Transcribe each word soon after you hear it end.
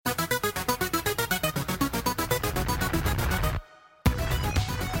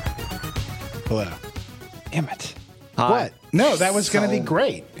Hello. Damn it. Hi. What? No, that was going to be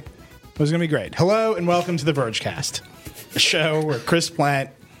great. It was going to be great. Hello and welcome to the Vergecast, a show where Chris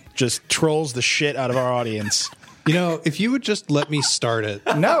Plant just trolls the shit out of our audience. You know, if you would just let me start it.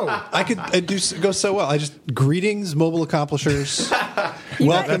 No. I could go so well. Greetings, mobile accomplishers.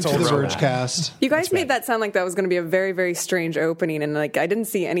 Welcome to the Vergecast. You guys made that sound like that was going to be a very, very strange opening, and like I didn't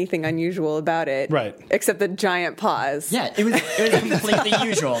see anything unusual about it. Right. Except the giant pause. Yeah, it was completely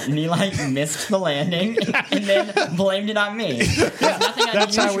usual. And he missed the landing and then blamed it on me. There's nothing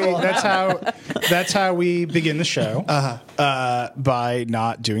unusual. That's how we begin the show. By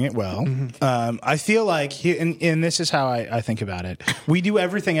not doing it well. Mm-hmm. I feel like, and this is how I think about it. We do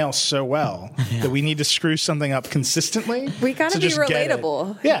everything else so well that we need to screw something up consistently. We gotta be relatable.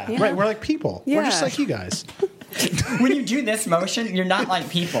 Yeah, right. We're like people. Yeah. We're just like you guys. When you do this motion, you're not like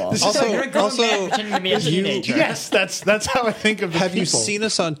people. You're a grown man pretending to be a teenager. Yes, that's how I think of the Have people. you seen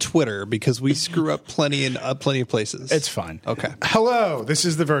us on Twitter? Because we screw up plenty of places. It's fun. Okay. Hello, this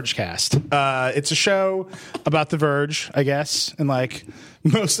is the Vergecast. It's a show about the Verge, I guess, and like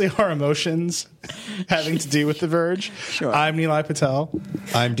mostly our emotions having to do with the Verge. Sure. I'm Nilay Patel.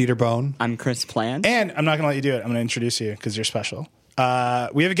 I'm Dieter Bone. I'm Chris Plant. And I'm not going to let you do it. I'm going to introduce you because you're special.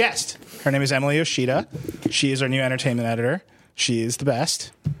 We have a guest. Her name is Emily Yoshida. She is our new entertainment editor. She is the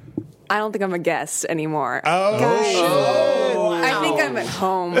best. I don't think I'm a guest anymore. Oh, Gosh. I think I'm at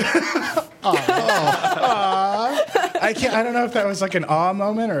home. I don't know if that was like an awe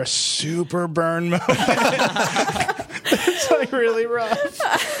moment or a super burn moment. It's like really rough.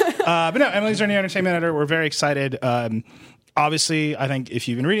 But no, Emily's our new entertainment editor. We're very excited. Obviously, I think if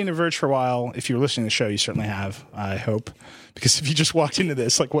you've been reading The Verge for a while, if you're listening to the show, you certainly have, I hope. Because if you just walked into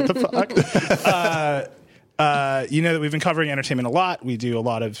this, like, what the fuck? You know that we've been covering entertainment a lot. We do a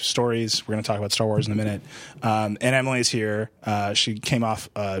lot of stories. We're going to talk about Star Wars in a minute. And Emily's here. She came off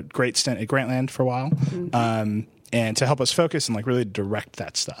a great stint at Grantland for a while. Mm-hmm. And to help us focus and like really direct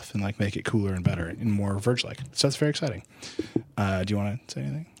that stuff and like make it cooler and better and more Verge-like. So that's very exciting. Do you want to say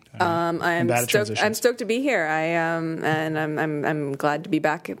anything? I'm stoked to be here. And I'm glad to be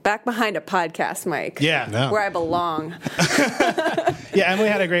back behind a podcast mic. Yeah. Where I belong. Yeah, Emily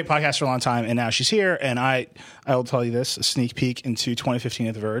had a great podcast for a long time, and now she's here. And I will tell you this: a sneak peek into 2015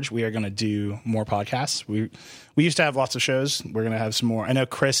 at The Verge. We are going to do more podcasts. We used to have lots of shows. We're going to have some more. I know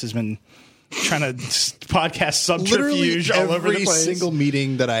Chris has been trying to podcast subterfuge all over the place. Every single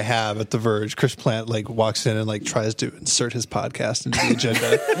meeting that I have at The Verge, Chris Plant like walks in and like tries to insert his podcast into the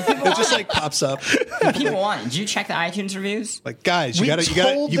agenda. It just like pops up. People want it. Did you check the iTunes reviews? Like, guys, you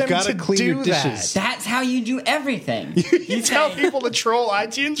gotta clean your dishes. That's how you do everything. You tell people to troll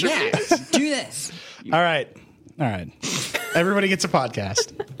iTunes reviews. Do this. All right. Everybody gets a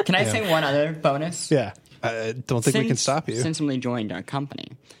podcast. Can I say one other bonus? Yeah. I don't think we can stop you. Since Emily joined our company,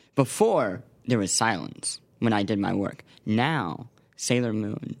 before there was silence when I did my work. Now Sailor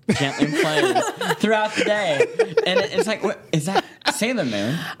Moon gently plays throughout the day, and it's like, what is that? Sailor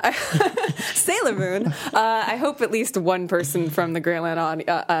Moon? Sailor Moon. I hope at least one person from the Grantland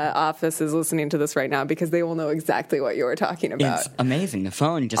office is listening to this right now because they will know exactly what you were talking about. It's amazing. The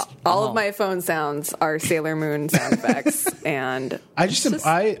phone just all of my phone sounds are Sailor Moon sound effects, and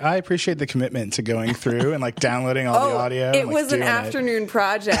I appreciate the commitment to going through and like downloading all the audio. It was an afternoon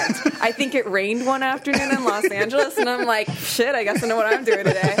project. I think it rained one afternoon in Los Angeles, and I'm like, shit, I guess I know what I'm doing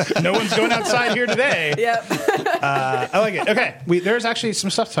today. No one's going outside here today. Yep. I like it. Okay, there's actually some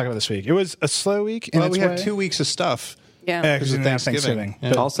stuff to talk about this week. It was a slow week. Well, we have 2 weeks of stuff. Yeah, because of Thanksgiving.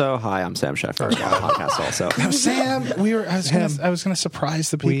 Yeah. Also, hi, I'm Sam Sheffer. On the podcast also. Now, Sam, I was going to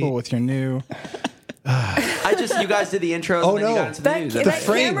surprise the people with your new. You guys did the intros. Oh and then you got into the news. that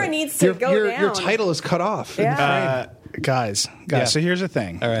camera needs to go down. Your title is cut off. Yeah. Guys. Yeah. So here's the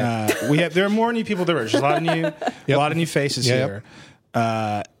thing. All right. There are more new people to Verge. There's a lot of new faces here.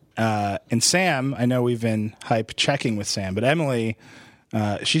 And Sam, I know we've been hype checking with Sam, but Emily,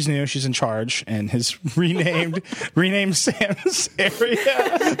 she's new. She's in charge and has renamed Sam's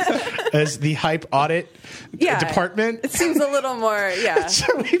area as the hype audit department. It seems a little more, So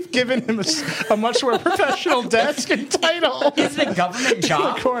we've given him a much more professional desk and title. Is it a government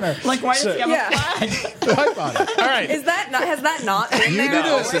job? Corner. Like, why does he have a flag? Hype audit. All right. has that not been there?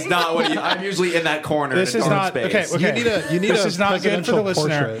 No, this is not what I'm usually in that corner. This is not space. okay. This is not good for the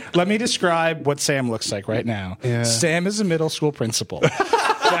listener. Portrait. Let me describe what Sam looks like right now. Yeah. Sam is a middle school principal.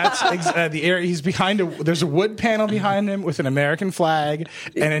 That's the area. He's behind there's a wood panel behind him with an American flag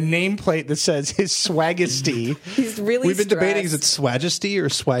and a nameplate that says his Swaggisty. He's really We've been debating, is stressed. it Swagisty or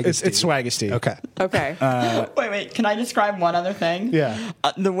Swaggisty? It's Swaggisty. Okay. Okay. Wait, can I describe one other thing? Yeah.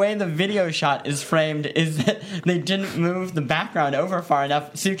 The way the video shot is framed is that they didn't move the background over far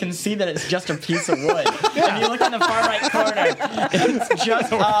enough so you can see that it's just a piece of wood. If you look in the far right corner, it's just...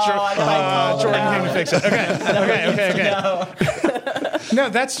 Jordan came to fix it. Okay. No,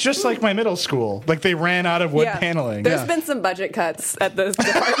 that's just like my middle school. Like they ran out of wood paneling. There's been some budget cuts at the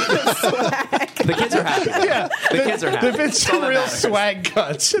Department of Swag. The kids are happy. Yeah, The kids are happy. There've been That's all some that real matters. swag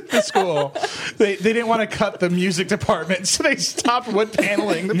cuts at the school. They didn't want to cut the music department, so they stopped wood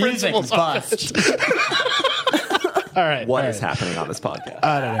paneling the Music principal's office. bust. All right, What all is right. happening on this podcast?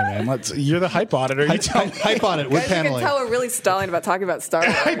 I don't know, man. You're the hype auditor. You tell me. Hype on it. Wood Guys, you can paneling. tell we're really stalling about talking about Star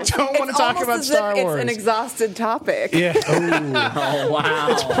Wars. I don't want to It's talk almost about as Star if Wars. It's an exhausted topic. Yeah. Oh, wow.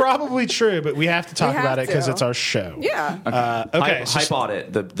 It's probably true, but we have to talk We have about it because to. it's our show. Yeah. Okay. Hype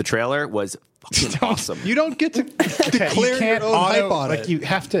audit. The trailer was fucking awesome. You don't get to declare you can't your own auto, hype audit. like you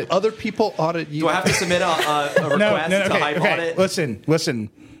have to. Other people audit you. Do I have to submit a request to okay, hype okay. audit?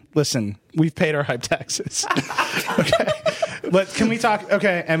 Listen. We've paid our hype taxes. Okay. But can we talk?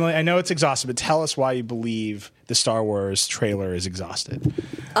 Okay, Emily, I know it's exhausted, but tell us why you believe the Star Wars trailer is exhausted.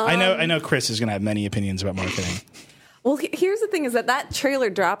 I know Chris is going to have many opinions about marketing. Well, here's the thing: is that trailer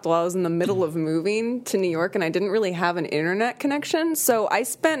dropped while I was in the middle of moving to New York, and I didn't really have an internet connection. So I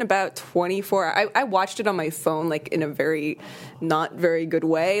spent about 24. I watched it on my phone, like in a very not very good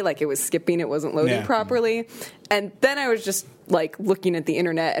way. Like it was skipping, it wasn't loading Yeah. properly, and then I was just like looking at the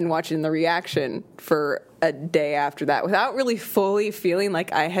internet and watching the reaction for a day after that, without really fully feeling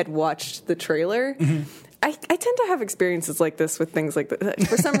like I had watched the trailer. I tend to have experiences like this with things like that.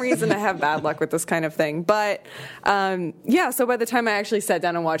 For some reason, I have bad luck with this kind of thing. But so by the time I actually sat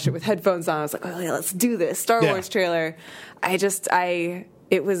down and watched it with headphones on, I was like, oh, yeah, let's do this Star Wars trailer.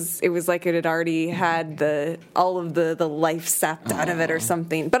 It was like it had already had all of the life sapped out of it or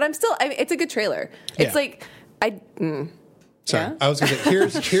something. But it's a good trailer. It's like, Sorry, Yeah? I was going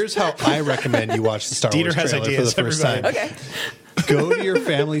to say, here's how I recommend you watch the Star Dieter Wars has trailer ideas, for the first everybody. time. Okay. Go to your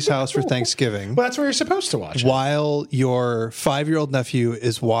family's house for Thanksgiving. Well, that's where you're supposed to watch it. While your 5-year-old nephew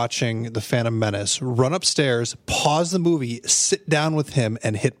is watching The Phantom Menace, run upstairs, pause the movie, sit down with him,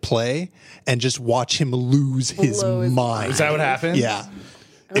 and hit play, and just watch him lose his mind. Is that what happened? Yeah.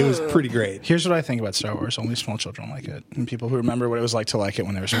 It was pretty great. Here's what I think about Star Wars. Only small children like it. And people who remember what it was like to like it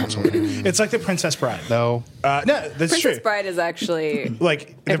when they were small children. It's like The Princess Bride. No. No, that's Princess true. Bride is actually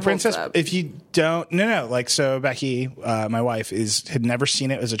Like The holds Princess, up. if you don't, like, so Becky, my wife, had never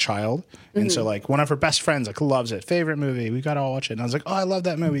seen it as a child. And so, like, one of her best friends, like, loves it. Favorite movie. We got to all watch it. And I was like, oh, I love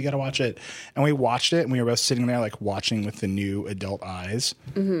that movie. We got to watch it. And we watched it, and we were both sitting there, like, watching with the new adult eyes.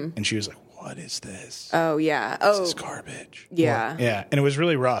 And she was like, what is this? Oh yeah. This Oh is garbage. yeah. Yeah. And it was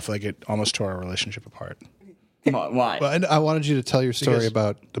really rough. Like, it almost tore our relationship apart. Why? Well, and I wanted you to tell your story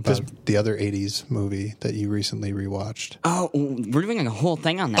Because- about the other 80s movie that you recently rewatched. Oh, we're doing a whole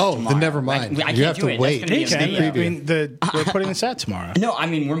thing on that Oh, tomorrow. then never mind. I You can't have do to it. wait. That's gonna be a Okay. video. I mean, we're putting this out tomorrow. No, I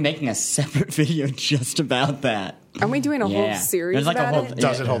mean, we're making a separate video just about that. Aren't we doing a whole series There's like about a whole, it?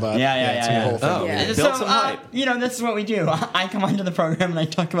 Does it hold up? Yeah, it's a whole thing. Oh, Yeah. build So, some hype. this is what we do. I come onto the program and I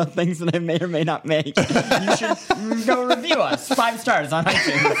talk about things that I may or may not make. You should go review us. 5 stars on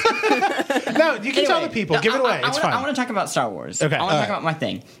iTunes. No, you can tell the people. Give it away. It's fine. I want to talk about Star Wars. Okay. I want to talk about my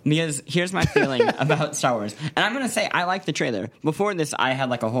thing. Because here's my feeling about Star Wars. And I'm going to say I like the trailer. Before this, I had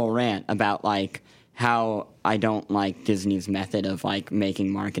like a whole rant about like how I don't like Disney's method of like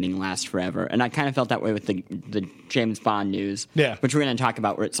making marketing last forever. And I kind of felt that way with the James Bond news. Yeah. Which we're going to talk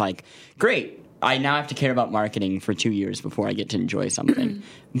about, where it's like, great, I now have to care about marketing for 2 years before I get to enjoy something.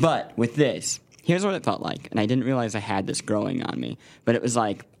 But with this, here's what it felt like. And I didn't realize I had this growing on me. But it was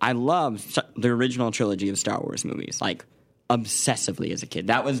like, I loved the original trilogy of Star Wars movies. Like, obsessively as a kid.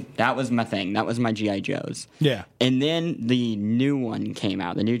 That was my thing. That was my G.I. Joes. Yeah. And then the new one came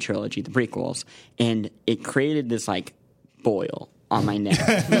out, the new trilogy, the prequels, and it created this like boil on my neck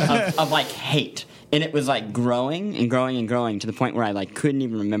of like hate. And it was like growing and growing and growing to the point where I like couldn't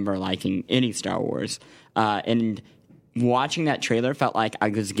even remember liking any Star Wars. And watching that trailer felt like I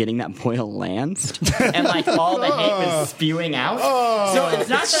was getting that boil lanced, and like all the hate was spewing out. So it's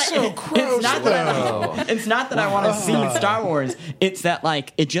not it's not that I want to see Star Wars. It's that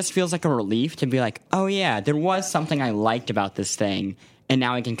like it just feels like a relief to be like, oh yeah, there was something I liked about this thing, and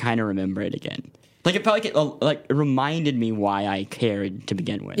now I can kind of remember it again. Like it felt like it reminded me why I cared to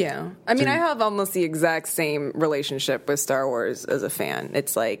begin with. Yeah. I mean, I have almost the exact same relationship with Star Wars as a fan.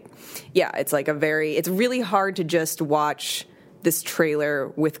 It's like, yeah, it's like it's really hard to just watch this trailer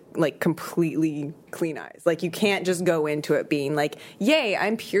with like completely clean eyes. Like you can't just go into it being like, yay,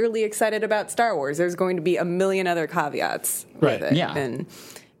 I'm purely excited about Star Wars. There's going to be a million other caveats with it. Yeah.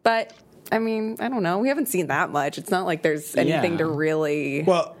 But I mean, I don't know. We haven't seen that much. It's not like there's anything to really.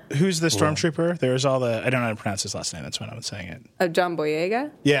 Well, who's the stormtrooper? There's all the. I don't know how to pronounce his last name. That's why I'm saying it. John Boyega?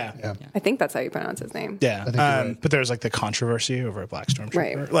 Yeah. I think that's how you pronounce his name. Yeah. right. But there's like the controversy over a black stormtrooper.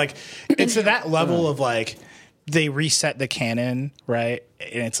 Right. Like it's to that level of like they reset the canon, right?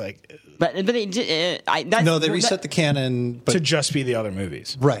 And it's like But they reset the canon, but to just be the other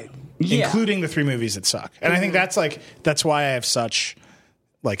movies, right. Yeah. including the 3 movies that suck. And I think that's why I have such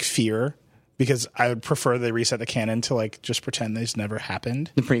like fear, because I would prefer they reset the canon to like just pretend these never happened.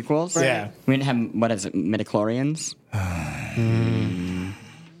 The prequels? Yeah. We didn't have, what is it, midichlorians? Wow.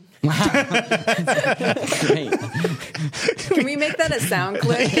 Great. Can we make that a sound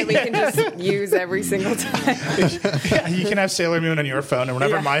clip that we can just use every single time? Yeah, you can have Sailor Moon on your phone, and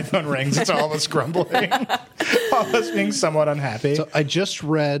whenever my phone rings, it's all of us grumbling, all of us being somewhat unhappy. So I just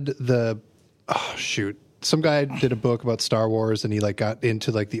read some guy did a book about Star Wars, and he like got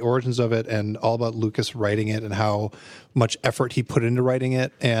into like the origins of it and all about Lucas writing it and how much effort he put into writing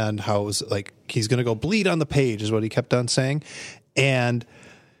it and how it was like he's going to go bleed on the page is what he kept on saying. And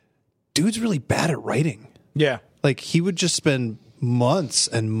dude's really bad at writing. Yeah. Like he would just spend months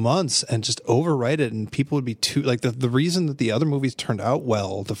and months and just overwrite it, and people would be too like the reason that the other movies turned out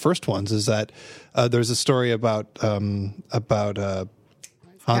well, the first ones, is that there's a story about Han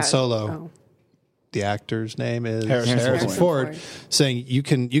Solo. Oh. The actor's name is Harrison Ford, saying you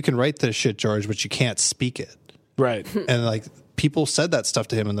can write this shit, George, but you can't speak it. Right. And like people said that stuff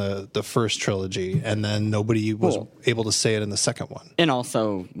to him in the first trilogy, and then nobody was able to say it in the second one. And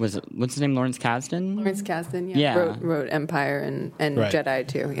also, what's his name, Lawrence Kasdan? Lawrence Kasdan, Yeah. wrote Empire and Right. Jedi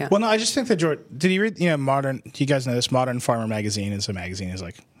too. Yeah. Well, no, I just think that George. Did you read? Modern. You guys know this. Modern Farmer magazine is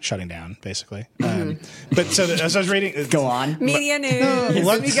like shutting down, basically. But so as I was reading, Go on. Media news.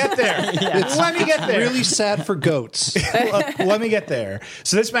 Let me get there. Let me get there. Really sad for goats. Let me get there.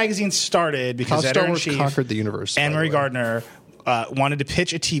 So this magazine started How because Star Wars editor-in-chief conquered the universe. by the Anne-Marie way. Gardner wanted to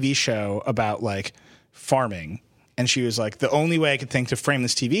pitch a TV show about like farming. And she was like, the only way I could think to frame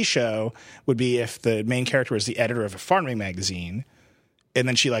this TV show would be if the main character was the editor of a farming magazine. And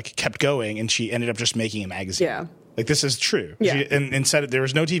then she like kept going, and she ended up just making a magazine. Yeah. Like, this is true. Yeah. And said there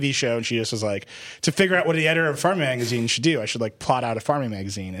was no TV show, and she just was like, to figure out what the editor of a farming magazine should do, I should like plot out a farming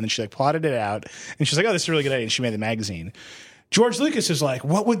magazine. And then she like plotted it out, and she's like, oh, this is a really good idea. And she made the magazine. George Lucas is like,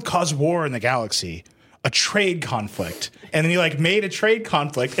 what would cause war in the galaxy? A trade conflict. And then he like made a trade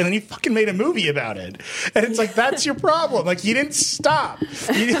conflict, and then he fucking made a movie about it. And it's like, that's your problem. Like, you didn't stop.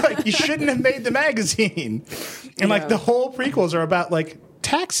 You shouldn't have made the magazine. And like the whole prequels are about like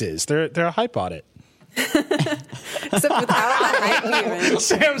taxes. They're a hype audit. Except without the hype even.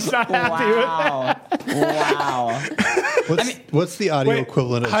 Sam's not happy with that. Wow. What's the audio Wait,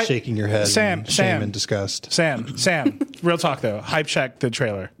 equivalent of shaking your head Sam, in shame Sam. and disgust? Sam, real talk though. Hype check the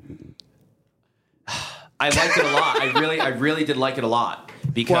trailer. I liked it a lot. I really did like it a lot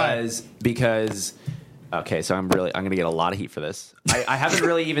because okay, so I'm going to get a lot of heat for this. I haven't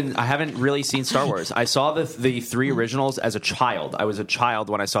really seen Star Wars. I saw the 3 originals as a child. I was a child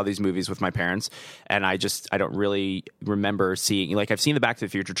when I saw these movies with my parents, and I don't really remember seeing, like, I've seen the Back to the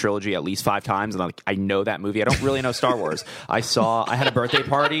Future trilogy at least 5 times, and I know that movie. I don't really know Star Wars. I had a birthday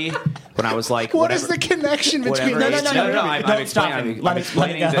party when I was like, What is the connection between whatever. these two? No. I'm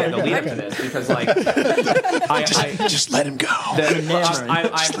explaining the lead up to this because, like, Just let him go.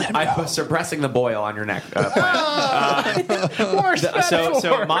 I'm suppressing the boil on your neck. Worse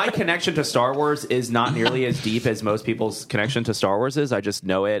So my connection to Star Wars is not nearly as deep as most people's connection to Star Wars is. I just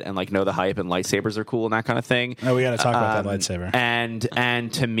know it and like know the hype and lightsabers are cool and that kind of thing. Oh, we got to talk about that lightsaber.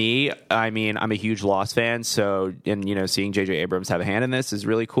 And to me, I mean, I'm a huge Lost fan, so seeing J.J. Abrams have a hand in this is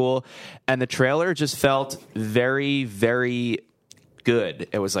really cool. And the trailer just felt very, very good.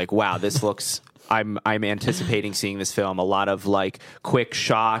 It was like, wow, this looks. I'm anticipating seeing this film. A lot of like quick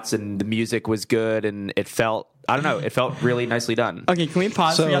shots, and the music was good, and it felt. I don't know. It felt really nicely done. Okay, can we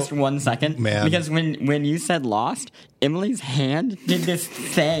pause for just 1 second? Man. Because when you said Lost, Emily's hand did this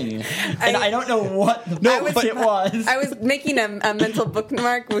thing. And I don't know what it was. I was making a mental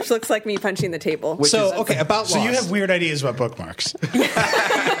bookmark, which looks like me punching the table. About Lost. So you have weird ideas about bookmarks.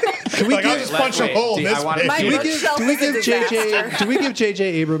 Can we I'll just punch a hole in this page. My bookshelf do we is a give disaster. Do we give J.J.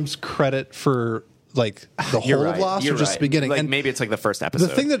 Abrams credit for like the whole of Lost, or just the beginning? Like, and maybe it's like the first episode.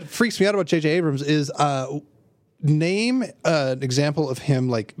 the thing that freaks me out about J.J. Abrams is name an example of him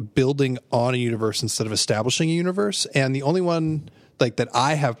like building on a universe instead of establishing a universe, and the only one like that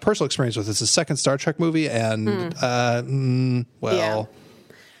I have personal experience with. It's the second Star Trek movie, and well.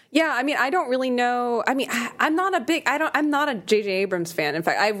 Yeah, I mean, I don't really know. I mean, I'm not a J.J. Abrams fan. In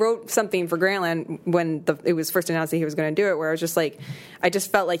fact, I wrote something for Grantland when it was first announced that he was going to do it, where I was just like, I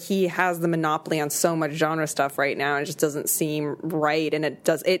just felt like he has the monopoly on so much genre stuff right now, and it just doesn't seem right. And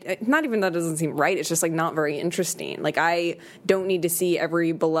it not even that it doesn't seem right, it's just like not very interesting. Like, I don't need to see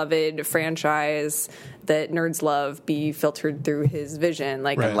every beloved franchise that nerds love be filtered through his vision.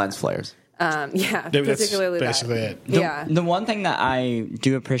 Like, And lens flares. Particularly that's basically that. it. Yeah. The one thing that I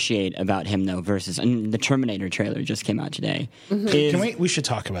do appreciate about him, though, and the Terminator trailer just came out today, is... We should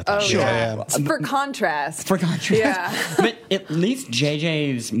talk about that. Oh, Sure. yeah. For contrast. Yeah. But at least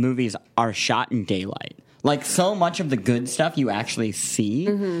JJ's movies are shot in daylight. Like, so much of the good stuff you actually see,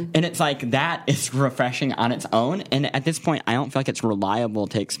 and it's like, that is refreshing on its own, and at this point, I don't feel like it's reliable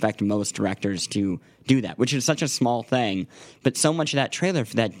to expect most directors to do that, which is such a small thing, but so much of that trailer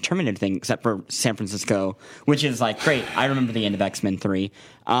for that Terminator thing, except for San Francisco, which is like, great, I remember the end of X-Men 3,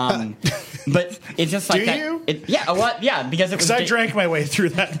 but it's just like Do that. you? Yeah, because it was... Because I drank my way through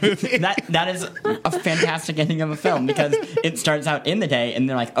that movie. That is a fantastic ending of a film, because it starts out in the day and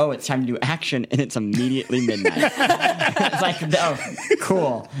they're like, oh, it's time to do action, and it's immediately midnight. It's like, oh,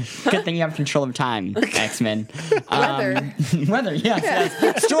 cool. Good thing you have control of time, X-Men. Weather,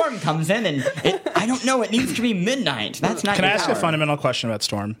 yes. Storm comes in and I don't know, it needs to be midnight. That's not Can I your ask power. a fundamental question about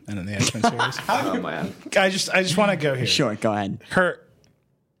Storm and in the X-Men series? Oh man. I just want to go here. Sure, go ahead.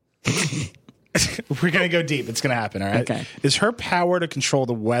 We're going to go deep. It's going to happen, all right? Okay. Is her power to control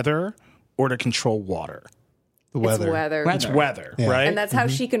the weather or to control water? The weather. It's weather. It's weather, right? And that's how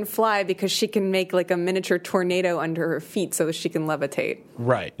she can fly, because she can make like a miniature tornado under her feet so that she can levitate.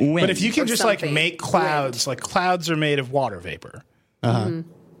 Right. Wind. But if you can Or just like something. make clouds, like clouds are made of water vapor.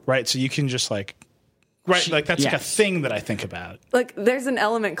 Right? So you can just like... Right, like that's like a yes. thing that I think about. Like, there's an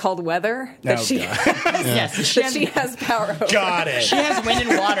element called weather that Oh, she God. Yes, she that she has power over. Got it. She has wind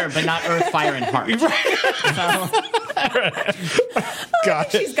and water, but not earth, fire, and heart.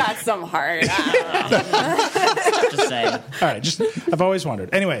 Got it. She's got some heart. I don't know. Just say. All right, I've always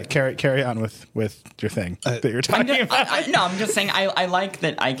wondered. Anyway, carry on with your thing that you're talking about. I'm just saying I like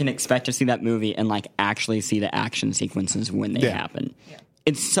that I can expect to see that movie and like actually see the action sequences when they happen. Yeah.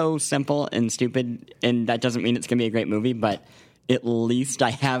 It's so simple and stupid, and that doesn't mean it's going to be a great movie, but at least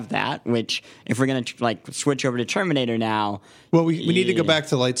I have that, which if we're going to like switch over to Terminator now... Well, we need to go back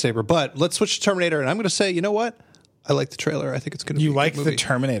to lightsaber, but let's switch to Terminator, and I'm going to say, you know what? I like the trailer. I think it's going to be a like good movie. the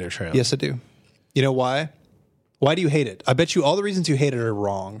Terminator trailer? Yes, I do. You know why? Why do you hate it? I bet you all the reasons you hate it are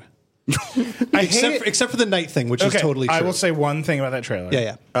wrong. Except for the night thing, which is totally true. I will say one thing about that trailer.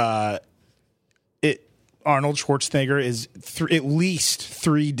 Yeah. Arnold Schwarzenegger is at least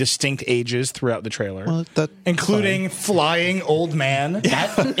 3 distinct ages throughout the trailer, including flying old man.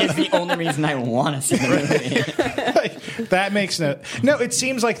 That is the only reason I want to see the movie. Like, that makes no. It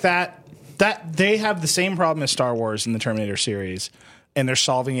seems like that they have the same problem as Star Wars in the Terminator series, and they're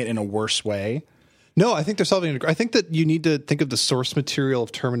solving it in a worse way. No, I think they're solving it. I think that you need to think of the source material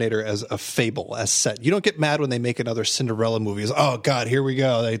of Terminator as a fable, as set. You don't get mad when they make another Cinderella movie. It's, oh, God, here we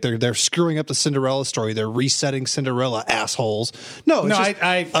go. They're screwing up the Cinderella story. They're resetting Cinderella, assholes. No, it's just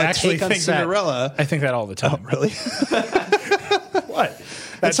I actually take on think Cinderella. I think that all the time. Oh, really? What?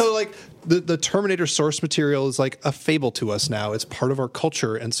 And so, like, the Terminator source material is like a fable to us now. It's part of our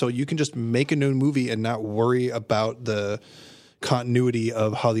culture. And so you can just make a new movie and not worry about the continuity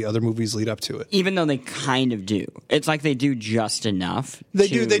of how the other movies lead up to it. Even though they kind of do. It's like they do just enough They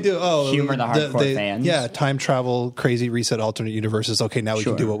to do. Oh, humor the hardcore fans. Yeah, time travel, crazy reset, alternate universes. Okay, now we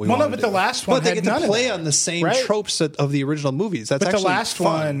can do what we Well, want no, to but do. the last one But they had get to none of play that, on the same right? tropes of the original movies. That's But the actually last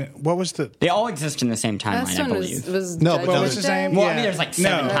fun. one, what was the? They all exist in the same timeline, Last I one believe. was No, but Judgment that What's his Day. name? Well, I mean, there's like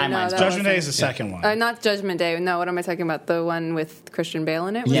 7 No. timelines. No, that Judgment wasn't- Day is the second one. Not Judgment Day. No, what am I talking about? The one with Christian Bale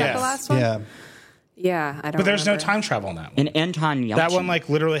in it? Was that Yes. the last one? Yeah. Yeah, I don't But there's no remember. time travel in that one. And Anton Yelchin. That one like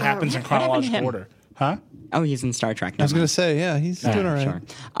literally happens in what happened to chronological him? order. Huh? Oh, he's in Star Trek. I was going to say, yeah, he's doing all right. Sure.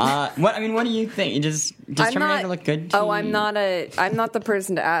 What do you think? Does I'm Terminator not, look good to you? I'm not the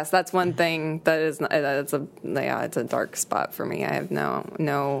person to ask. That's one thing that is it's a dark spot for me. I have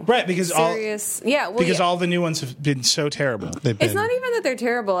no Right, because serious all the new ones have been so terrible. They've It's been- not even that they're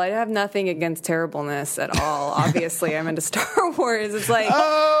terrible. I have nothing against terribleness at all. Obviously, I'm into Star Wars. It's like, but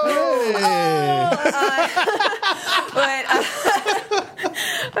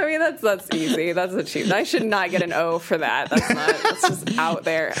I mean that's easy. That's achieved. I should not get an O for that. That's just out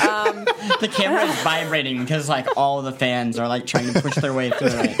there. The camera is vibrating because like all the fans are like trying to push their way through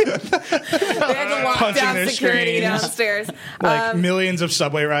it. They had to lock Punching down their security screens. downstairs. Like millions of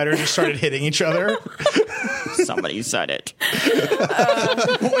subway riders just started hitting each other. Somebody said it.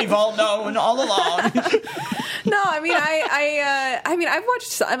 We've all known all along. No, I mean, I've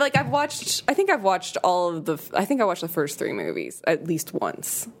watched. I think I've watched all of the. I think I watched the first 3 movies at least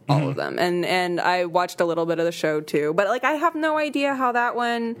once, all of them, and I watched a little bit of the show too. But like, I have no idea how that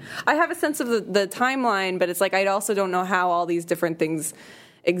one. I have a sense of the timeline, but it's like I also don't know how all these different things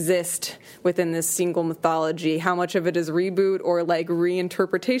exist within this single mythology. How much of it is reboot or like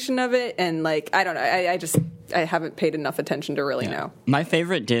reinterpretation of it, and like I don't know. I haven't paid enough attention to really know. My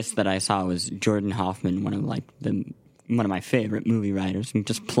favorite disc that I saw was Jordan Hoffman, one of my favorite movie writers. I'm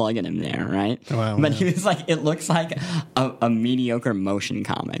just plugging him there, right? Wow, but yeah. he was like, it looks like a mediocre motion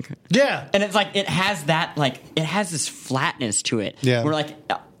comic. Yeah. And it's like, it has this flatness to it. Yeah. Where like,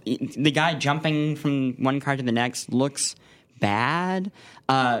 the guy jumping from one car to the next looks bad.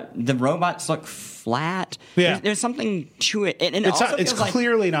 The robots look flat. Yeah. There's something to it. And it also It's feels like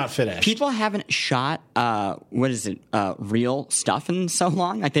clearly not finished. people haven't shot real stuff in so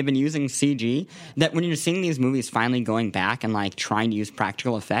long. Like, they've been using CG, that when you're seeing these movies finally going back and like trying to use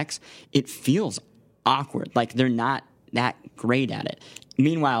practical effects, it feels awkward. Like, they're not that great at it.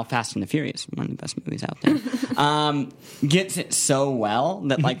 Meanwhile, Fast and the Furious, one of the best movies out there, gets it so well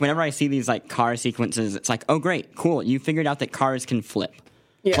that like whenever I see these like car sequences, it's like, oh great, cool, you figured out that cars can flip.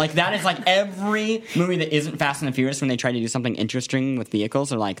 Yeah. Like, that is like every movie that isn't Fast and the Furious, when they try to do something interesting with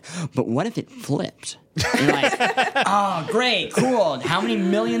vehicles, are like, but what if it flipped? And you're like, oh, great, cool. How many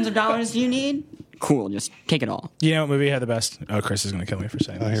millions of dollars do you need? Cool, just take it all. You know what movie had the best? Oh, Chris is going to kill me for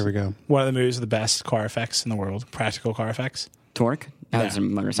saying this. Oh, here we go. One of the movies with the best car effects in the world, practical car effects. Torque? That was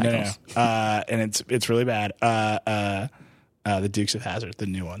motorcycles. No. And it's really bad. The Dukes of Hazzard, the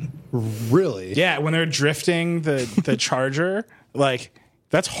new one. Really? Yeah, when they're drifting the Charger, like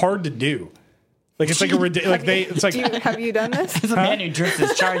that's hard to do. Like it's like a like they. It's like Have you done this? It's a man who drifts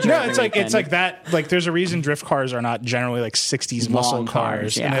his Charger. no, every it's like weekend. that. Like there's a reason drift cars are not generally like 60s muscle Long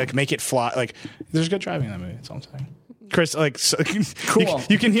cars, and yeah. they like make it fly. Like there's good driving in that movie. That's all I'm saying. Chris, like, so, Cool.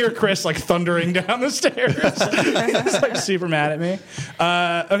 you can hear Chris like thundering down the stairs. He's like super mad at me.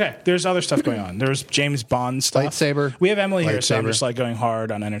 Okay, there's other stuff going on. There's James Bond stuff. Lightsaber. We have Emily here, so I'm Lightsaber. just like going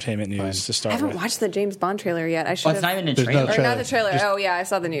hard on entertainment news to I start haven't with. watched the James Bond trailer yet. I should Well, it's have. not even a There's no trailer. Or not the trailer. trailer. Oh yeah, I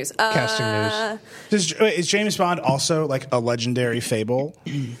saw the news. Casting news. Is James Bond also like a legendary fable?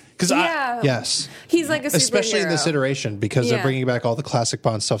 Because Yeah. Yes. He's like a superhero. Especially in this iteration, because Yeah. they're bringing back all the classic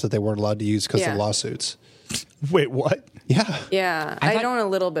Bond stuff that they weren't allowed to use because Yeah. of lawsuits. wait, what? Yeah. Yeah, I I thought- know a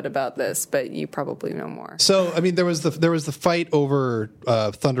little bit about this, but you probably know more. So I mean, there was the fight over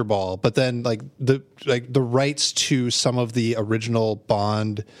Thunderball, but then like the rights to some of the original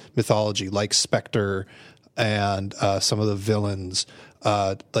Bond mythology, like Spectre and some of the villains,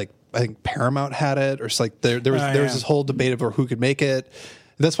 like I think Paramount had it, or it's like there was this whole debate over who could make it.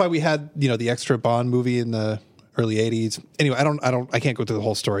 That's why we had the extra Bond movie in the early 80s. Anyway, I can't go through the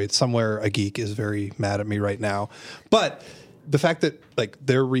whole story. It's somewhere a geek is very mad at me right now. But the fact that like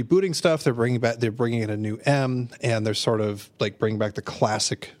they're rebooting stuff, they're bringing in a new M, and they're sort of like bringing back the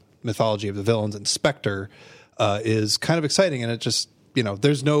classic mythology of the villains and Spectre is kind of exciting. And it just,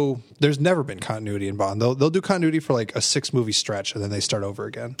 there's never been continuity in Bond. They'll do continuity for like a 6-movie stretch, and then they start over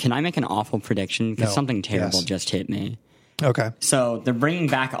again. Can I make an awful prediction? Because No. something terrible Yes. just hit me. Okay. So they're bringing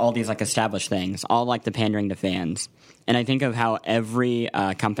back all these like established things, all like the pandering to fans. And I think of how every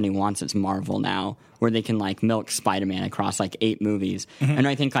company wants its Marvel now, where they can like milk Spider-Man across like 8 movies. And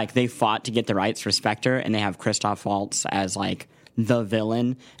I think like they fought to get the rights for Spectre, and they have Christoph Waltz as like the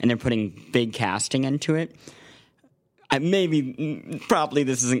villain, and they're putting big casting into it. Probably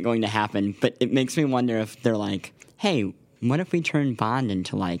this isn't going to happen, but it makes me wonder if they're like, hey, what if we turn Bond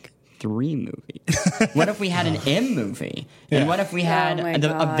into like 3 movies? What if we had an M movie? And what if we had Oh my a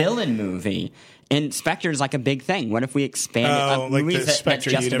God. villain movie? And Spectre's like a big thing. What if we expanded like movies the that's Spectre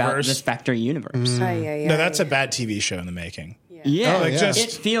just about universe? the Spectre universe? No, that's a bad TV show in the making. Yeah, Like just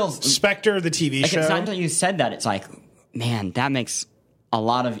it feels Spectre, the TV like show. it's not until you said that it's like, man, that makes a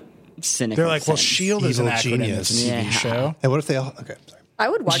lot of cynical They're like, well, sense. Shield is an Evil acronym. genius. It's a TV Yeah. show. And what if they all? Okay, sorry. I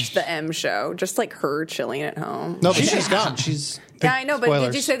would watch the M show, just like her chilling at home. No, but she's gone. She's Yeah, I know, but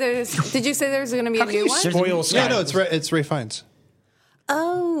Spoilers. did you say there's going to be a new one? Spoil yeah. No, it's Ray Fiennes.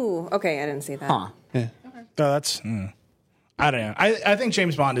 Oh, okay, I didn't see that. Huh. Yeah. No, that's. I don't know. I think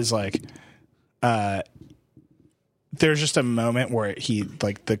James Bond is like. There's just a moment where he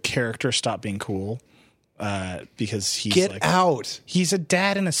like the character stopped being cool. Because he's Get like, out. He's a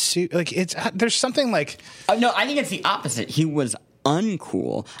dad in a suit. Like it's there's something like No, I think it's the opposite. He was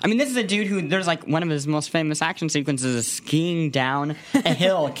uncool. I mean, this is a dude who there's like one of his most famous action sequences is skiing down a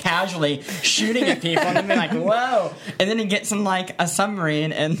hill casually, shooting at people, and then being like, "Whoa!" And then he gets in like a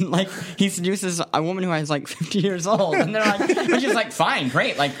submarine, and like he seduces a woman who is like 50 years old, and they're like, which is like fine,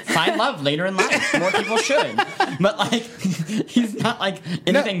 great, like find love later in life. More people should, but like he's not like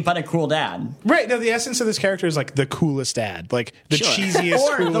anything but a cool dad. Right. No, the essence of this character is like the coolest dad, like the cheesiest,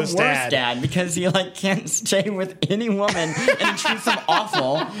 or coolest the worst dad, because he like can't stay with any woman and he treats them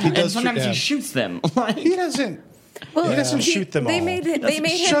awful, and sometimes he shoots them. Like, He doesn't. Well, He doesn't shoot them they all. Made him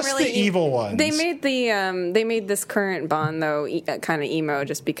just really the evil ones. They made this current Bond though kind of emo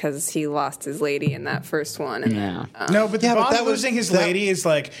just because he lost his lady in that first one. And yeah. No, but Yeah, but Bond that was- losing his that- lady is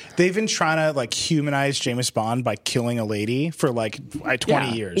like they've been trying to like humanize James Bond by killing a lady for like 20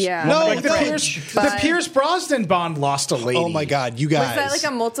 Yeah. years. Yeah. No, like the no. Pierce Brosnan Bond lost a lady. Oh my God, you guys! Was that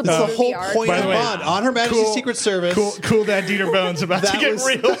like a multiple That's the movie whole arc? point By of the way, Bond on Her Majesty's Secret Service. Cool Dad Dieter Bones about to That get was-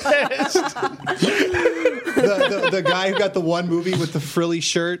 real pissed. The guy who got the one movie with the frilly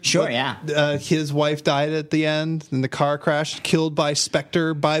shirt. Sure, but, yeah. his wife died at the end in the car crash, killed by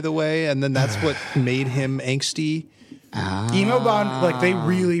Spectre, by the way, and then that's what made him angsty. Emo Bond, like they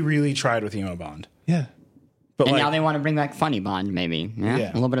really, really tried with Emo Bond. Yeah. But And like, now they want to bring back Funny Bond, maybe. Yeah,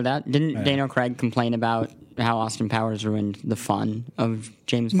 Yeah. a little bit of that. Didn't Daniel Craig complain about how Austin Powers ruined the fun of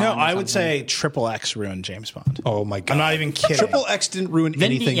James Bond? no, or I would something? say Triple X ruined James Bond. Oh my God. I'm not even kidding. Triple X didn't ruin Vin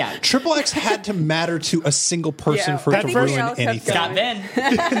anything. yeah. Triple X had to matter to a single person Yeah, for I it to think we ruin all kept anything. going.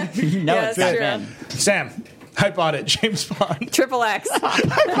 Scott Vin. You know Yeah, it's that's Scott true. Vin. Sam, I bought it. James Bond. Triple X.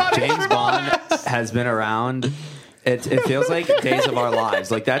 James Bond has been around. It feels like Days of Our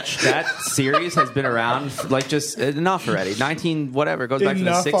Lives. Like that series has been around. Like just enough already. 19 whatever goes back to the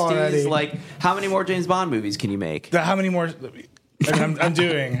Enough 60s. already. Like how many more James Bond movies can you make? How many more? I'm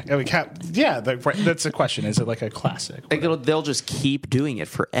doing. That's a question. Is it like a classic? Like they'll just keep doing it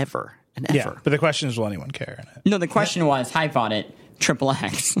forever and ever. Yeah, but the question is, will anyone care in it? No, the question was hype on it. Triple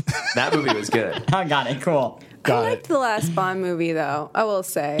X. That movie was good. I got it. Cool. I liked the last Bond movie, though. I will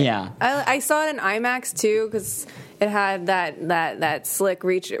say. Yeah. I saw it in IMAX too because it had that slick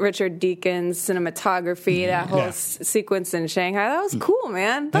Richard Deakins cinematography, that whole Yeah. sequence in Shanghai. That was cool,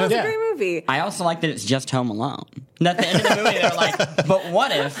 man. That was Yeah. a great movie. I also like that it's just Home Alone. And at the end of the movie, they're like, but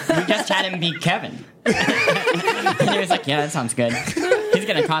what if we just had him beat Kevin? And he was like, yeah, that sounds good. He's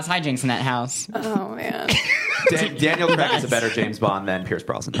going to cause hijinks in that house. Oh man. Daniel Craig is a better James Bond than Pierce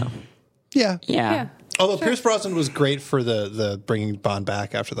Brosnan, though. Yeah. Yeah. Yeah. Although Pierce Brosnan was great for the bringing Bond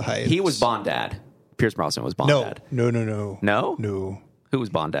back after the hiatus. He was Bond dad. Pierce Brosnan was Bond No, dad. no. No? Who was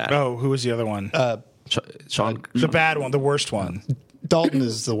Bond dad? Oh, who was the other one? Sean. The bad one, the worst one. Dalton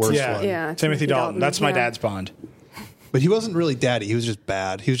is the worst Yeah, one. Yeah. Timothy Dalton. That's my yeah. dad's Bond. But he wasn't really daddy. He was just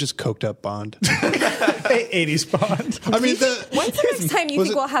bad. He was just coked up Bond. 80s Bond. I mean, When's the next time you Was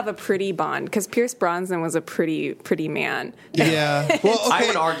think it- we'll have a pretty Bond? Because Pierce Brosnan was a pretty man. yeah. Well, okay. I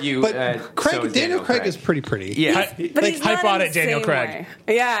would argue, but so is Daniel Craig Craig. is pretty pretty. Yeah. But Like, he's hype not on in it, the Daniel same Craig.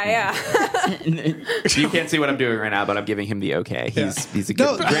 way. Yeah. You can't see what I'm doing right now, but I'm giving him the okay. He's a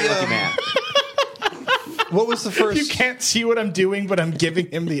No, good, great looking man. What was the first? You can't see what I'm doing, but I'm giving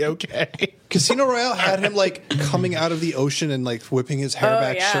him the okay. Casino Royale had him like coming out of the ocean and like whipping his hair Oh,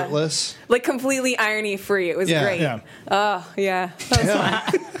 back yeah. shirtless. Like completely irony free. It was Yeah. great. Yeah. Oh, yeah.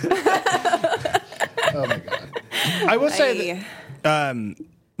 Oh my god. I will say that,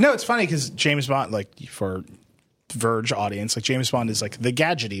 no, it's funny because James Bond, like for Verge audience, like James Bond is like the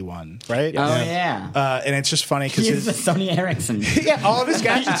gadgety one, right? Oh, yeah. And it's just funny because He's the Sony Ericsson. yeah, all of his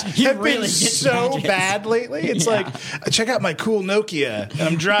gadgets He have really been gets so gadgets. bad lately. It's Yeah. like, check out my cool Nokia, and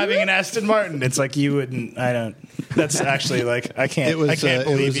I'm driving an Aston Martin. It's like you wouldn't. I don't. That's actually like I can't. I can't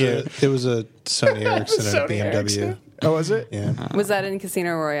believe you. It was a Sony Ericsson and a Sony BMW. Ericsson? Oh, was it? Yeah. Was that in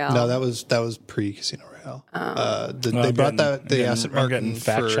Casino Royale? No, that was pre Casino Royale. They I'm brought getting- the I'm Aston getting Martin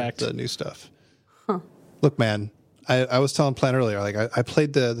fact for checked. the new stuff. Look, man, I was telling Plan earlier, like I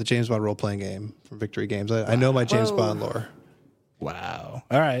played the James Bond role playing game from Victory Games. I know my James Whoa. Bond lore. Wow.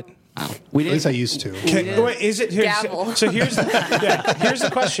 All right. We At least I didn't. used to. Wait, is it? Gavel. So here's here's the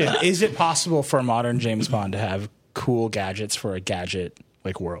question: is it possible for a modern James Bond to have cool gadgets for a gadget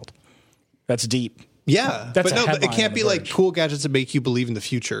like world? That's deep. Yeah, That's but a no, but it headline can't on be The like Verge. cool gadgets that make you believe in the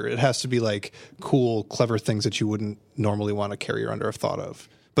future. It has to be like cool, clever things that you wouldn't normally want to carry around or have thought of.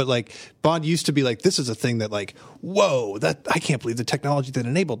 But like Bond used to be like, this is a thing that like, whoa, that I can't believe the technology that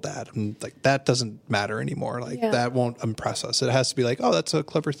enabled that. And like that doesn't matter anymore. Like Yeah. that won't impress us. It has to be like, oh, that's a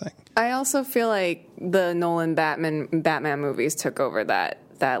clever thing. I also feel like the Nolan Batman movies took over that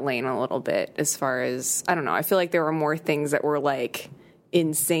lane a little bit as far as, I don't know, I feel like there were more things that were like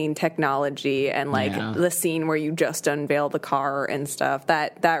insane technology and like the scene where you just unveil the car and stuff.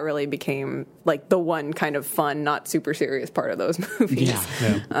 That really became like the one kind of fun, not super serious part of those movies.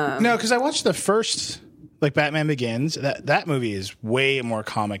 No, because I watched the first like Batman Begins. That movie is way more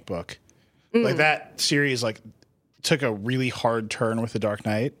comic book. Like that series like took a really hard turn with The Dark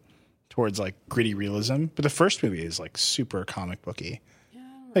Knight towards like gritty realism. But the first movie is like super comic booky,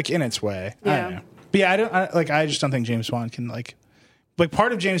 like in its way. I don't know. But yeah, I just don't think James Bond can like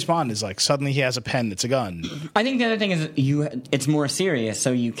part of James Bond is like suddenly he has a pen that's a gun. I think the other thing is it's more serious,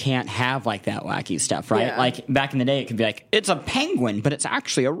 so you can't have like that wacky stuff, right? Yeah. Like back in the day, it could be like it's a penguin, but it's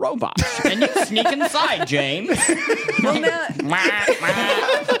actually a robot, and you sneak inside, James.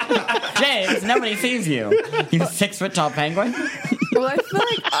 James, nobody sees you. You 6-foot tall penguin. Well,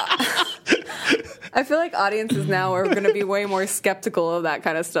 I feel like audiences now are going to be way more skeptical of that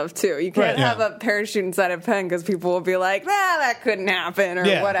kind of stuff too. You can't have a parachute inside a pen because people will be like, that couldn't happen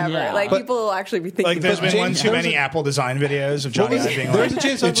or whatever. Yeah. Like people will actually be thinking. Like there's been one too many Apple design videos of Johnny Depp being like,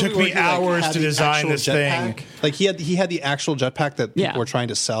 it took me hours to design this thing. Like he had the actual jetpack that people were trying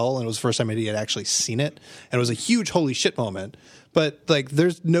to sell, and it was the first time he had actually seen it, and it was a huge holy shit moment. But like,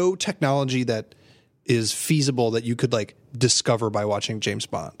 there's no technology that is feasible that you could like discover by watching James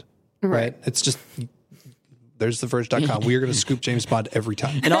Bond. Right? It's just there's theverge.com. We are going to scoop James Bond every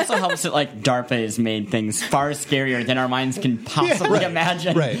time. It also helps that like DARPA has made things far scarier than our minds can possibly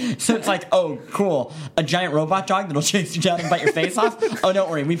imagine. Right. So it's like, oh, cool, a giant robot dog that'll chase you down and bite your face off. Oh, don't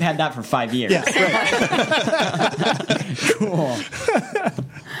worry, we've had that for 5 years. Yeah, right. Cool.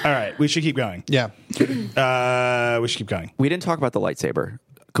 All right, we should keep going. Yeah. We should keep going. We didn't talk about the lightsaber.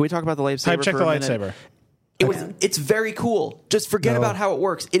 Can we talk about the lightsaber? Type check for the a minute? lightsaber. It's very cool. Just forget about how it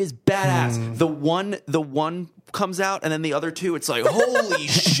works. It is badass. The one comes out, and then the other two, it's like, holy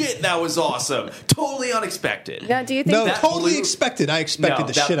shit, that was awesome. Totally unexpected. Now, do you think No, that totally expected. I expected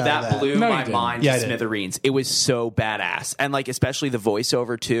the shit out of that. That blew No, you my didn't. mind Yeah, I to did. smithereens. It was so badass. And like, especially the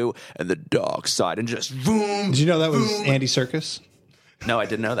voiceover too, and the dark side, and just boom. Did you know that was Andy Serkis? No, I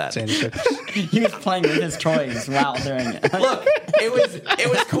didn't know that. It's Andy Serkis. He was playing with his toys while doing it. Look, it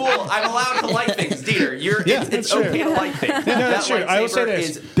was cool. I'm allowed to like things, Dieter. It's that's true. okay to like things. No, that's true. I will say lightsaber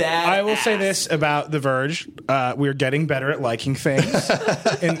this. is badass. I will say this about The Verge. We're getting better at liking things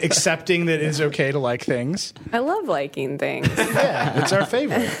and accepting that it is okay to like things. I love liking things. Yeah, it's our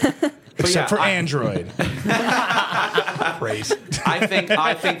favorite. Except for Android. Praise. I think the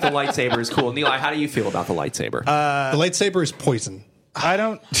lightsaber is cool. Neil, how do you feel about the lightsaber? The lightsaber is poison. I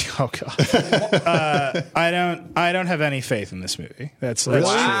don't. Oh god. I don't have any faith in this movie. That's true. That's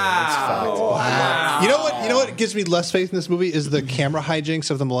fact. Wow. You know what gives me less faith in this movie is the camera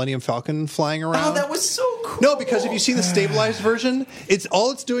hijinks of the Millennium Falcon flying around. Oh, that was so cool. No, because if you see the stabilized version, it's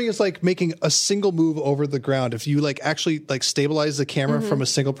doing is like making a single move over the ground. If you like actually like stabilize the camera from a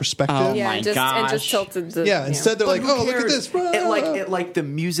single perspective, Oh, Yeah, my and just gosh. tilted the instead they're like, Who oh, look at cares? this. It like the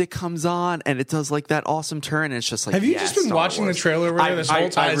music comes on and it does like that awesome turn and it's just like. Have you yes, just been Star watching Wars. the trailer over there this whole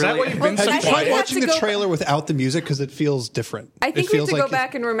time? Is that what you've been Have so you I think tried you have watching to the go- trailer without the music because it feels different? I think it we have feels to go like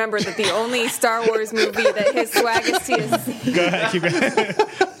back and remember that the only Star Wars movie that his swagacy is. Go ahead, keep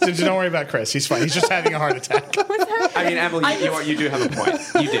going. Don't worry about Chris. He's fine. He's just having a heart attack. I mean, Emily, you do have a point.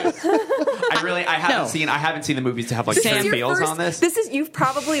 You do. I haven't seen the movies to have like This certain is your feels first- on this. You've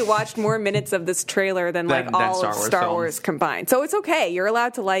probably watched more minutes of this trailer than like Than all Star of Wars Star films. Wars combined. So it's okay. You're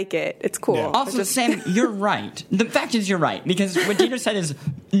allowed to like it. It's cool. Yeah. Also, Sam, you're right. The fact is, you're right because what Dieter said is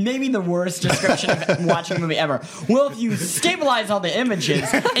maybe the worst description of watching a movie ever. Well, if you stabilize all the images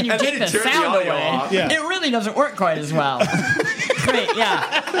and you And take then the turn the sound audio away, off. Yeah. it really doesn't work quite as well. Great,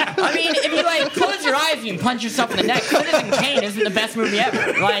 yeah. I mean, if you like close your eyes and you punch yourself in the neck, Citizen Kane isn't the best movie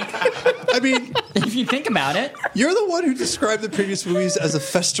ever. Like, I mean, if you think about it. you're the one who described the previous movies as a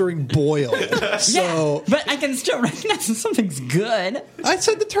festering boil. So Yeah, but I can still recognize when something's good. I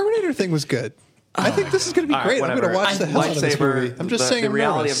said the Terminator thing was good. I think this is going to be All right, great. I'm going to whatever. watch the hell out of this movie. I'm just saying the I'm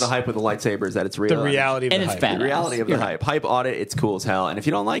reality nervous. of the hype with the lightsaber is that it's real. The reality of And the it's hype. bad. The reality of the hype. Hype audit, it's cool as hell. And if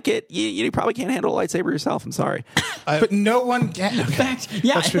you don't like it, you probably can't handle a lightsaber yourself. I'm sorry. But no one can. Okay. Fact,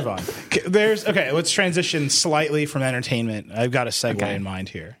 yeah. Let's move on. Let's transition slightly from entertainment. I've got a segue in mind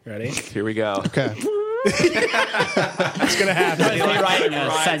here. Ready? Here we go. Okay. It's going to happen. Rewriting a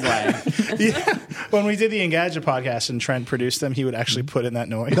segue. Yeah. When we did the Engadget podcast and Trent produced them, he would actually put in that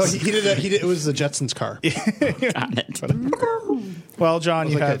noise. No, he did. It was the Jetsons car. Got it. Well, John,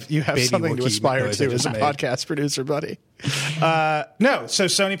 you like have a baby something to Wookiee aspire noise I to just as a made. podcast producer, buddy. No, so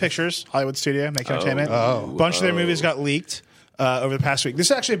Sony Pictures, Hollywood studio, make entertainment. A bunch of their movies got leaked. over the past week. This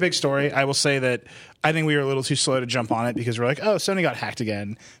is actually a big story. I will say that I think we were a little too slow to jump on it because we're like, oh, Sony got hacked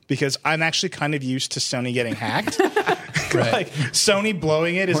again. Because I'm actually kind of used to Sony getting hacked. Right. Like Sony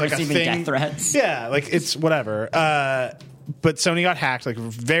blowing it is Or like a receiving thing. death threats. Yeah, like it's whatever. But Sony got hacked like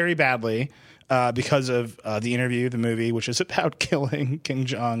very badly because of the interview, the movie, which is about killing Kim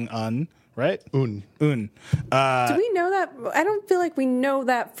Jong-un. Right? Un. Do we know that? I don't feel like we know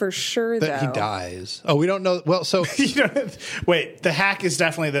that for sure, That though. he dies. Oh, we don't know. Well, so Wait, the hack is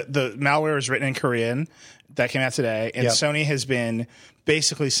definitely the malware is written in Korean. That came out today. And Yep. Sony has been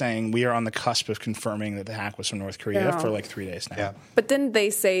basically saying we are on the cusp of confirming that the hack was from North Korea Yeah. for like 3 days now. yeah. But didn't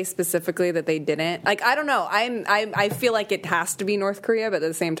they say specifically that they didn't? Like, I don't know. I feel like it has to be North Korea, but at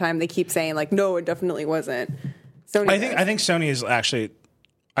the same time, they keep saying like, no, it definitely wasn't. Sony I think Sony is actually.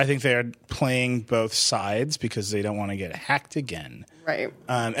 I think they're playing both sides because they don't want to get hacked again. right.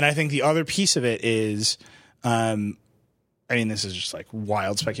 And I think the other piece of it is, I mean, this is just like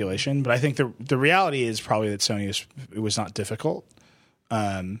wild speculation, but I think the reality is probably that it was not difficult,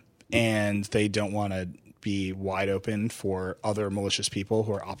 and they don't want to be wide open for other malicious people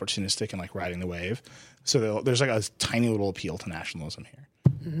who are opportunistic and like riding the wave. So there's like a tiny little appeal to nationalism here.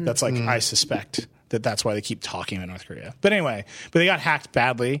 Mm-hmm. That's like I suspect that's why they keep talking about North Korea. But anyway, they got hacked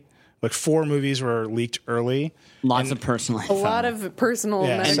badly. Like 4 movies were leaked early. Lots of personal A info. lot of personal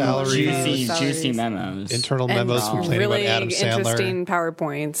Yeah. medical Salary. info, Juicy salaries, memos. Internal and memos complaining really about Adam Sandler. interesting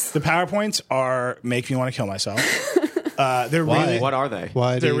PowerPoints. The PowerPoints make me want to kill myself. They're Why? really What are they?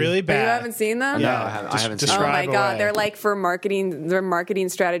 Why? they're really But bad. you haven't seen them? No, I haven't seen Oh describe my god, away. they're like for marketing. They're marketing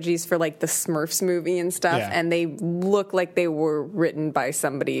strategies for like the Smurfs movie and stuff, Yeah. and they look like they were written by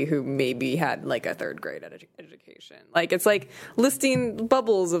somebody who maybe had like a 3rd grade education. Like it's like listing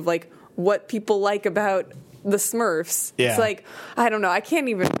bubbles of like what people like about the Smurfs. Yeah. It's like I don't know. I can't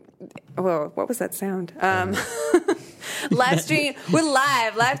even. Whoa, what was that sound? Live stream. We're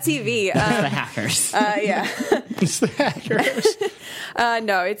live TV. the hackers. Yeah. It's the hackers.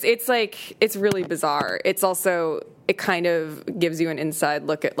 No, it's like it's really bizarre. It's also it kind of gives you an inside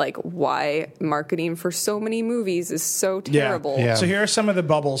look at like why marketing for so many movies is so terrible. Yeah. So here are some of the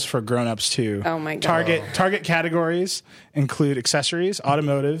bubbles for grown-ups too. Oh my God. Target categories include accessories,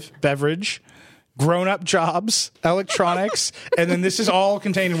 automotive, beverage, grown-up jobs, electronics, and then this is all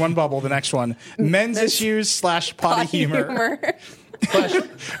contained in one bubble. The next one, men's issues / potty humor.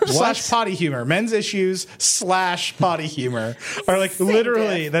 Slash potty humor. Men's issues / potty humor are like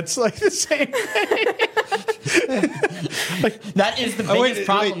literally that's like the same thing. That is the biggest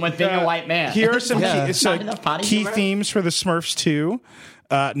problem with being a white man. Here are some Not enough potty key humor? themes for the Smurfs 2.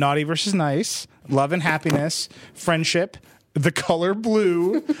 Naughty versus nice, love and happiness, friendship, the color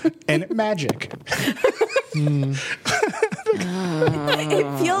blue, and magic.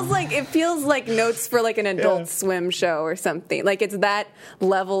 It feels like notes for like an Adult Swim show or something. Like it's that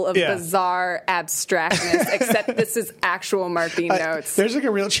level of Yeah. bizarre abstractness, except this is actual marketing notes. There's like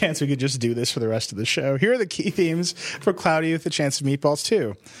a real chance we could just do this for the rest of the show. Here are the key themes for Cloudy with a Chance of Meatballs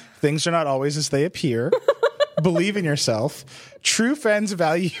 2. Things are not always as they appear. Believe in yourself. True friends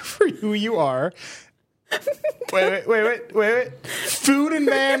value you for who you are. Wait. Food and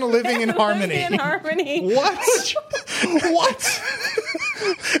man living in harmony. In harmony. What? What?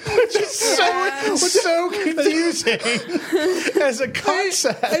 Which is so confusing as a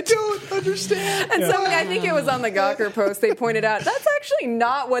concept. I don't understand. And somebody, I think it was on the Gawker post, they pointed out that's actually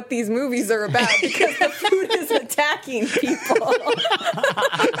not what these movies are about because the food is attacking people.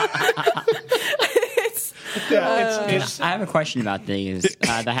 I have a question about these,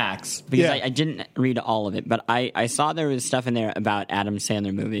 the hacks, because Yeah. I didn't read all of it, but I saw there was stuff in there about Adam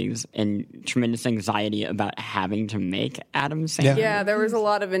Sandler movies and tremendous anxiety about having to make Adam Sandler. Yeah, there was a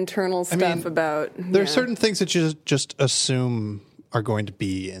lot of internal stuff about. There are certain things that you just assume are going to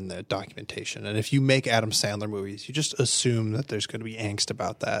be in the documentation. And if you make Adam Sandler movies, you just assume that there's going to be angst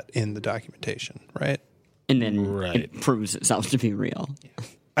about that in the documentation, right? And then Right. it proves itself to be real.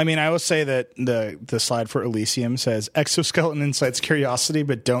 I mean, I will say that the slide for Elysium says exoskeleton incites curiosity,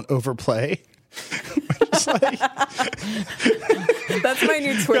 but don't overplay. It's like, That's my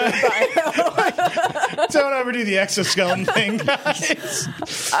new Twitter bio. don't overdo the exoskeleton thing, guys.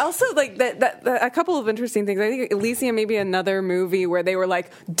 Also, like that, a couple of interesting things. I think Elysium may be another movie where they were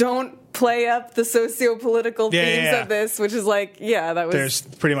like, "Don't play up the socio-political themes yeah. of this," which is like, that was. There's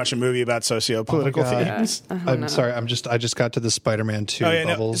pretty much a movie about socio-political God. themes. I'm sorry. I just got to the Spider-Man 2 Oh, yeah,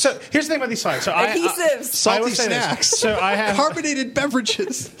 no. bubbles. So here's the thing about these slides. So Adhesives. I will Salty say this. snacks. So I have Carbonated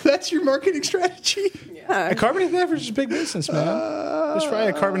beverages. That's your marketing strategy. a carbonated beverage is big business, man. There's probably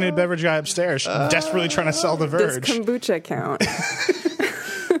a carbonated beverage guy upstairs desperately trying to sell the Does Verge. kombucha count?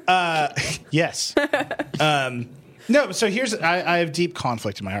 Yes. No, so I have deep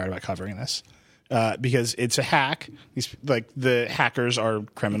conflict in my heart about covering this because it's a hack. The hackers are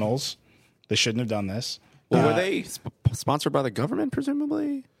criminals. They shouldn't have done this. Well, were they sponsored by the government,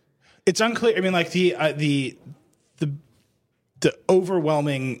 presumably? It's unclear. I mean, like the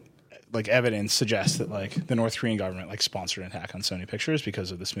overwhelming evidence suggests that the North Korean government sponsored an attack on Sony Pictures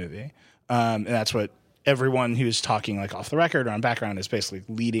because of this movie, and that's what everyone who's talking off the record or on background is basically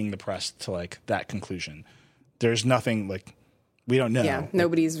leading the press to that conclusion. There's nothing we don't know. Yeah,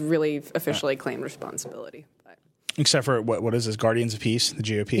 nobody's really officially claimed responsibility, but. Except for what is this? Guardians of Peace, the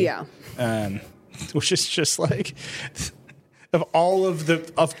GOP. Yeah, which is just of all of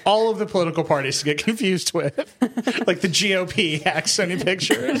the political parties to get confused with, the GOP hacks Sony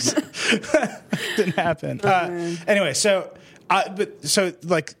Pictures. Didn't happen. Anyway,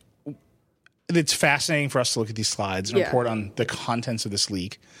 it's fascinating for us to look at these slides and report on the contents of this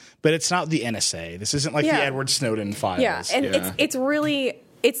leak, but it's not the NSA. This isn't the Edward Snowden files. Yeah, and it's really.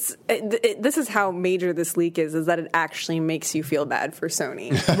 This is how major this leak is that it actually makes you feel bad for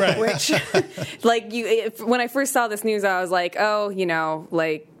Sony. Right. Which, when I first saw this news, I was like, oh,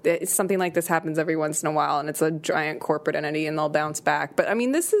 something like this happens every once in a while, and it's a giant corporate entity, and they'll bounce back. But I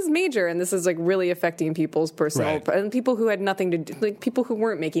mean, this is major, and this is really affecting people's personal and people who had nothing to do, people who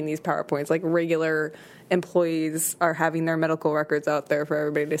weren't making these PowerPoints, regular employees are having their medical records out there for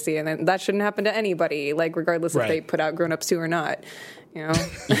everybody to see, and that shouldn't happen to anybody, regardless if they put out Grownup 2 or not.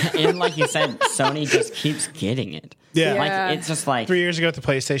 And like you said, Sony just keeps getting it. Yeah. It's just 3 years ago at the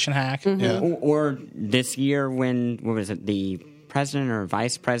PlayStation hack. Mm-hmm. Yeah. Or this year when, what was it, the president or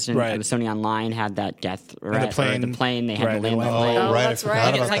vice president of Sony Online had that death threat. The plane. They had to land the Oh, plane. Oh, that's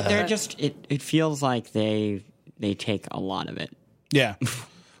right. And it's they're just, it feels like they take a lot of it. Yeah.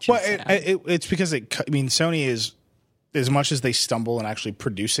 Well, it's because Sony is, as much as they stumble in actually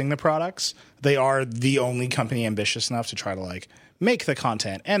producing the products, they are the only company ambitious enough to try to make the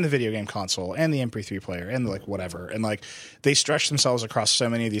content and the video game console and the MP3 player and whatever. And they stretch themselves across so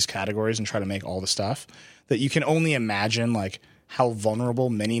many of these categories and try to make all the stuff that you can only imagine how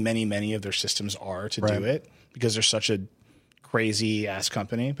vulnerable many of their systems are to do it because they're such a crazy ass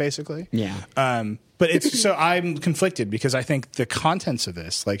company, basically. Yeah. But it's so I'm conflicted because I think the contents of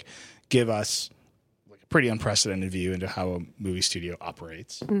this give us a pretty unprecedented view into how a movie studio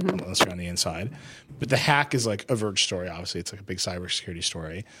operates, unless you're on the inside. But the hack is a Verge story. Obviously, it's a big cybersecurity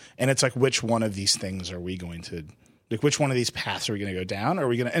story, and it's which one of these things are we going to which one of these paths are we going to go down? Are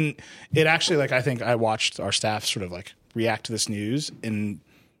we going to? And it actually I think I watched our staff sort of react to this news, and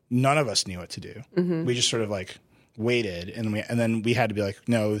none of us knew what to do. Mm-hmm. We just sort of waited, and then we had to be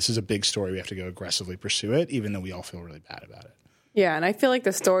no, this is a big story. We have to go aggressively pursue it, even though we all feel really bad about it. Yeah, and I feel like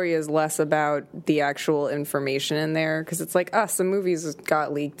the story is less about the actual information in there because it's the movies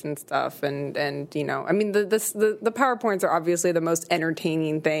got leaked and stuff, and I mean the PowerPoints are obviously the most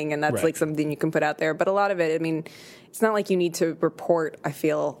entertaining thing, and that's something you can put out there. But a lot of it, I mean, it's not you need to report. I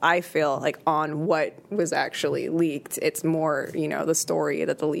feel on what was actually leaked. It's more the story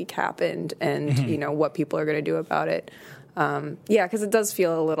that the leak happened, and what people are going to do about it. Because it does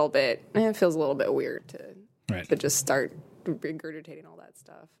feel a little bit. It feels a little bit weird to just start regurgitating all that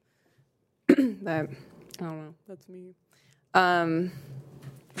stuff. I don't know. That's me. Well,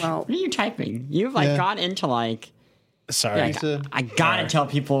 what are you typing? You've gone into Sorry. I gotta tell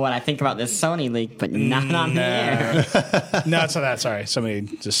people what I think about this Sony leak, but not on the air. No, it's not that. Sorry, somebody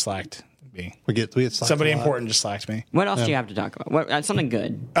just slacked me. We get slacked somebody important just slacked me. What else do you have to talk about? Something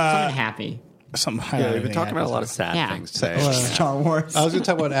good, something happy. We've been talking about a lot of sad things today. Star Wars. I was going to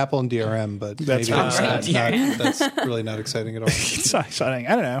talk about Apple and DRM, but that's that's really not exciting at all. It's not exciting.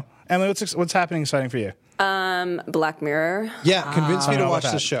 I don't know. Emily, what's happening exciting for you? Black Mirror. Yeah, convince me to watch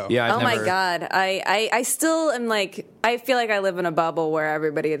the show. Yeah, my God. I still am I feel like I live in a bubble where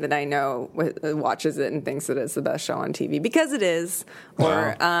everybody that I know watches it and thinks that it's the best show on TV because it is.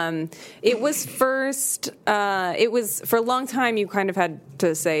 Or it was first. It was for a long time. You kind of had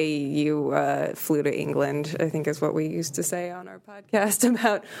to say you flew to England. I think is what we used to say on our podcast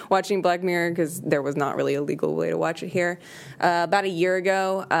about watching Black Mirror because there was not really a legal way to watch it here. About a year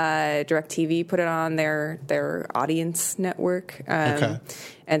ago, DirecTV put it on their audience network.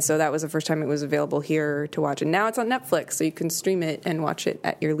 And so that was the first time it was available here to watch. And now it's on Netflix, so you can stream it and watch it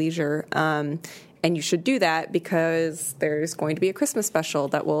at your leisure. And you should do that because there's going to be a Christmas special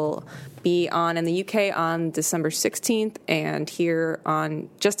that will be on in the UK on December 16th and here on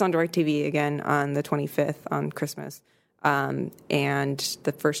DirecTV again on the 25th on Christmas. And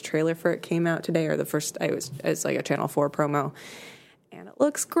the first trailer for it came out today, or it's like a Channel 4 promo. And it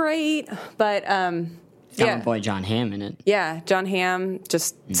looks great, but... got Yeah. my boy John Hamm in it. Yeah, John Hamm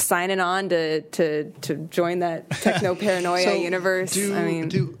just signing on to join that techno paranoia universe.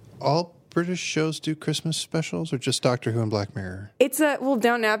 Do all British shows do Christmas specials, or just Doctor Who and Black Mirror? It's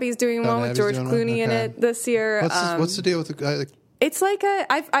Downton Abbey's doing one with Abbey's George doing one? Clooney in Okay. it this year. What's the deal with the guy? Like, It's like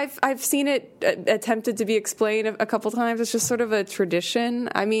I've seen it attempted to be explained a couple times. It's just sort of a tradition.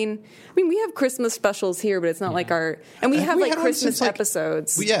 I mean, we have Christmas specials here, but it's not like we have we like had one Christmas since, like,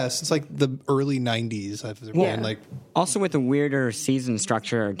 episodes. yes, it's like the early '90s. I've been like, Also, with the weirder season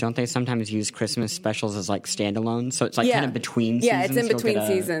structure, don't they sometimes use Christmas specials as like standalones? So it's like kind of between seasons. Yeah, it's in you'll between get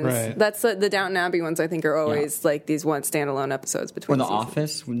seasons. Right. That's the Downton Abbey ones. I think are always like these one standalone episodes Or between. The seasons.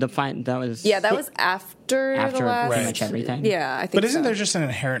 Office. That was Yeah, that was after the last. pretty much everything. Yeah, I think. But isn't so. there just an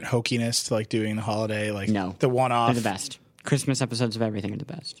inherent hokiness to like doing the holiday, like No. the one-off? They're the best. Christmas episodes of everything are the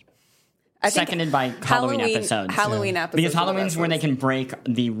best. I think Seconded by Halloween episodes. Halloween episodes. Because are the Halloween's best where they ones. can break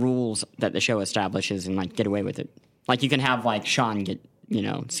the rules that the show establishes and like get away with it. Like you can have like Sean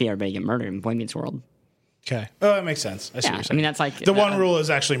see everybody get murdered in Boy Meets World. Okay. Oh, that makes sense. I see what Yeah, you're I saying. mean that's like the one rule is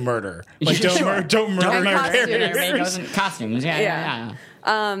actually murder. Like don't Sure. don't murder And your costumes. characters. Everybody goes in costumes. Yeah.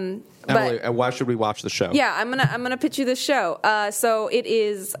 Emily, why should we watch the show? Yeah, I'm gonna pitch you this show. So it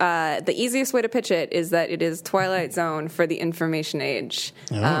is the easiest way to pitch it is that it is Twilight Zone for the information age.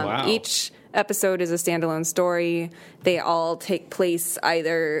 Wow. Each episode is a standalone story. They all take place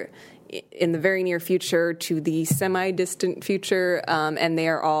either in the very near future to the semi-distant future, and they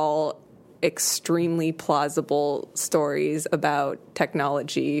are all extremely plausible stories about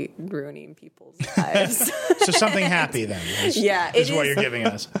technology ruining people's lives. So something happy then. Yeah, is it what is you're giving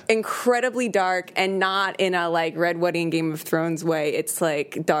us. incredibly dark, and not in a like Red Wedding Game of Thrones way. It's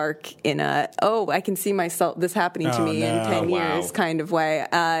like dark in a I can see this happening to Oh, me in no. 10 Wow. years kind of way.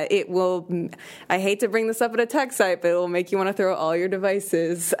 It will. I hate to bring this up at a tech site, but it will make you want to throw all your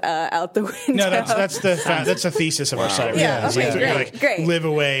devices out the window. No, that's the thesis of our site. Yeah, Is okay, we great, like great. live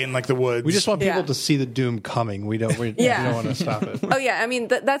away in like the woods. we just want people Yeah. to see the doom coming. We don't want to stop it. Oh yeah, I mean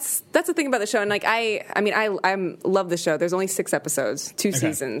that's the thing about the show, and like I love the show. There's only 6 episodes, 2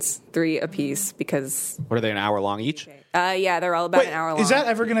 seasons, 3 apiece, because What are they, an hour long each? they're all about Wait, an hour long. is that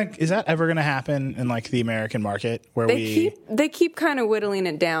ever gonna happen in like the American market where They keep kind of whittling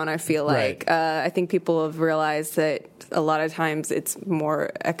it down. I feel like Right. I think people have realized that a lot of times it's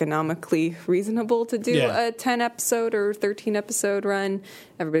more economically reasonable to do Yeah. a 10 episode or 13 episode run.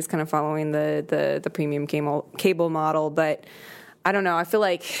 Everybody's kind of following the premium cable model, but I don't know. I feel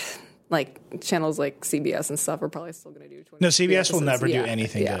like channels like CBS and stuff are probably still going to do 20. No, CBS will episodes. never do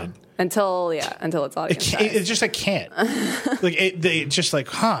anything good. until it's audience. It's just I can't. They just like,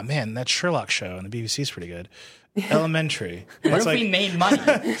 man, that Sherlock show on the BBC is pretty good. Elementary. What It's if we made money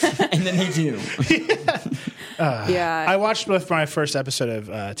and then they do? Yeah. I watched my first episode of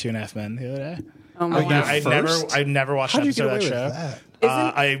 2.5 Men the other day. Oh my God. I never watched an How'd you episode get of away that with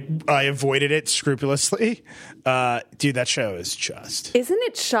show. that? I avoided it scrupulously. Dude, that show is just. Isn't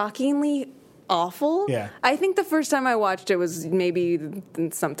it shockingly awful? Yeah. I think the first time I watched it was maybe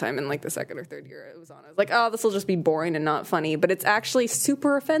sometime in like the second or third year it was on. I was like, this will just be boring and not funny, but it's actually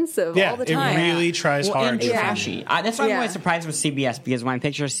super offensive Yeah, all the it time. really tries Well, hard. and to be trashy. That's why I'm Yeah. always surprised with CBS, because when I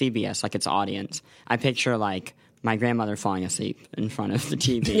picture CBS, like its audience, I picture like my grandmother falling asleep in front of the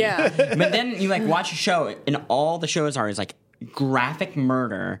TV. Yeah. But then you like watch a show, and all the shows are is like graphic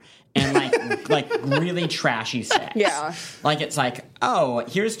murder and like really trashy sex. Yeah. Like it's like,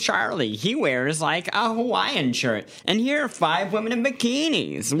 here's Charlie. He wears like a Hawaiian shirt, and here are 5 women in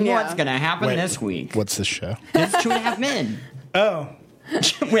bikinis. Yeah. What's gonna happen Wait, this week? What's this show? It's 2.5 Men. Oh,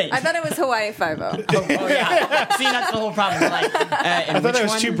 Wait. I thought it was Hawaii 5-0. Oh yeah. See, that's the whole problem. Like, I thought that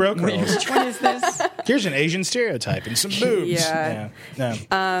was Two Broke Girls. Which one is this? here's an Asian stereotype and some boobs. Yeah. No,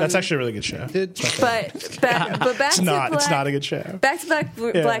 that's actually a really good show. But back It's to not. Black, It's not a good show. Back to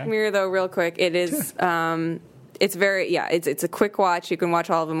Black Mirror, though, real quick. It is. It's very it's a quick watch. You can watch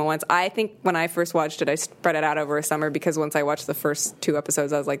all of them at once. I think when I first watched it, I spread it out over a summer because once I watched the first 2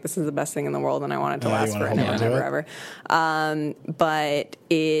 episodes, I was like, "This is the best thing in the world," and I want it to you last wanna forever hold and on to ever, it? ever. But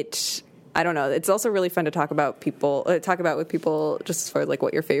it. I don't know. It's also really fun to talk about with people just as far as like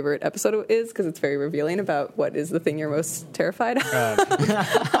what your favorite episode is, because it's very revealing about what is the thing you're most terrified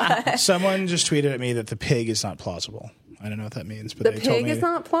of. Someone just tweeted at me that the pig is not plausible. I don't know what that means, but The they told pig me is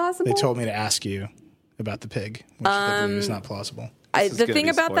not plausible? They told me to ask you about the pig, which they believe is not plausible. This is The gonna thing be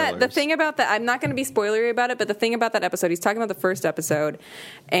about that, I'm not going to be spoilery about it, but the thing about that episode, he's talking about the first episode,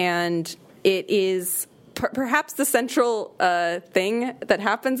 and it is perhaps the central thing that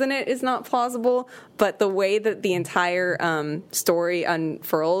happens in it is not plausible, but the way that the entire story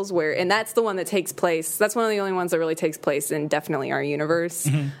unfurls, and that's the one that takes place, that's one of the only ones that really takes place in definitely our universe.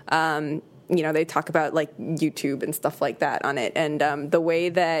 they talk about like YouTube and stuff like that on it, and the way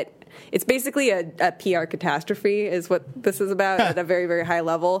that it's basically a PR catastrophe is what this is about at a very, very high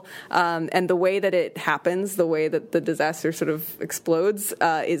level. And the way that it happens, the way that the disaster sort of explodes,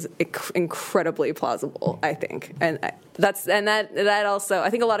 is incredibly plausible, I think. And that also, I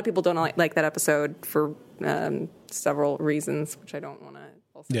think a lot of people don't like that episode for several reasons, which I don't want to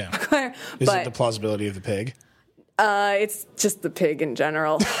also declare. Is it the plausibility of the pig? It's just the pig in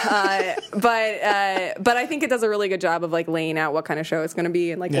general, but I think it does a really good job of like laying out what kind of show it's going to be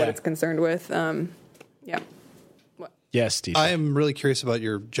and like what it's concerned with. Yeah. What? Yes, Steve. I am really curious about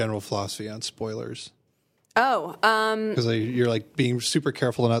your general philosophy on spoilers. Oh, because you're like being super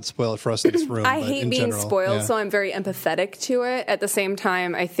careful to not spoil it for us in this room. I hate being spoiled, so I'm very empathetic to it. At the same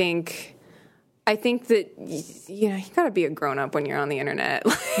time, I think that you got to be a grown up when you're on the internet.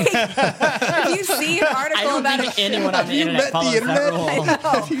 If you see an article I don't about think anyone on the internet follows that rule.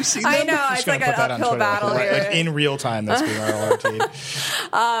 Have you seen them? I know it's like an uphill battle here. Like in real time, that's being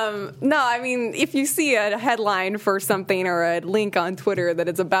RLRT. No, I mean, if you see a headline for something or a link on Twitter that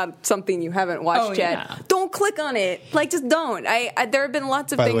it's about something you haven't watched yet, don't click on it. Like, just don't. There have been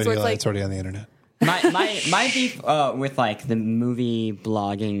lots of By things the way, where it's like already on the internet. My beef with like the movie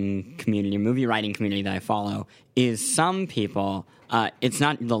blogging community, movie writing community that I follow is some people. It's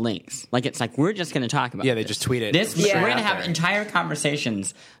not the links. Like it's like we're just going to talk about. Yeah, they just tweet it. We're going to have entire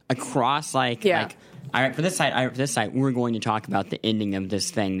conversations across like I write for this site. I write for this site. We're going to talk about the ending of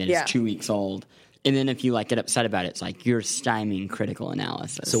this thing that is 2 weeks old. And then if you like get upset about it, it's like you're stymieing critical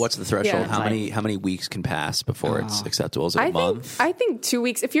analysis. So what's the threshold? Yeah. How many weeks can pass before it's acceptable? Is it a month? I think 2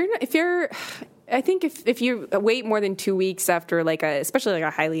 weeks. If you wait more than 2 weeks after especially like a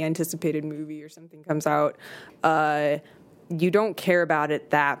highly anticipated movie or something comes out, you don't care about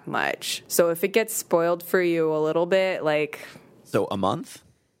it that much. So if it gets spoiled for you a little bit, so a month.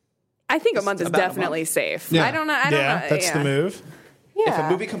 I think a month is definitely safe. Yeah. I don't know. That's the move. If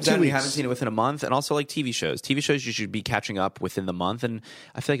a movie comes out and you weeks. haven't seen it within a month, and also like TV shows you should be catching up within the month. And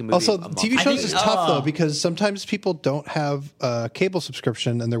I feel like a movie. Also, a month. TV shows is tough though because sometimes people don't have a cable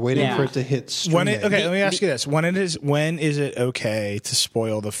subscription and they're waiting for it to hit streaming. Let me ask you this: when is it okay to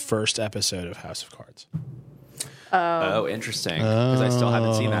spoil the first episode of House of Cards? Oh, interesting. Because I still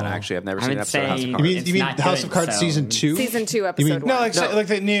haven't seen that. Actually, I've never seen an episode of House of Cards. You mean House of Cards season 2? Season 2, episode 1. No, like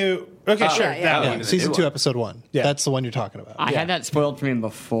the new. Okay, sure. That one. Season 2, episode 1. Yeah. That's the one you're talking about. I had that spoiled for me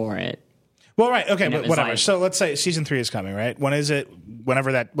before it. Well, right. Okay, And it but was whatever. like- So let's say season 3 is coming, right? When is it?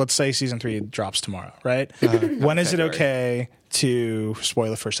 Whenever that. Let's say season 3 drops tomorrow, right? When is it okay to spoil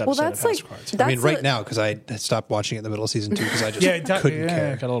the first episode of House of Cards? I mean, right now, because I stopped watching it in the middle of season 2 because I just couldn't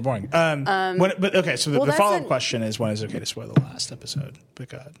care. It got a little boring. But okay, so the follow-up question is, when is it okay to spoil the last episode? But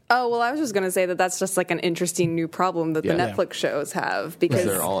go ahead. Oh, well, I was just going to say that's just like an interesting new problem that the Netflix shows have because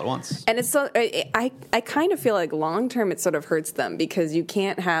They're all at once. And it's so I kind of feel like long term it sort of hurts them because you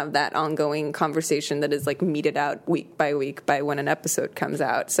can't have that ongoing conversation that is like meted out week by when an episode comes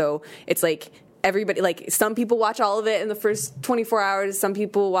out. So it's like everybody, like some people watch all of it in the first 24 hours, some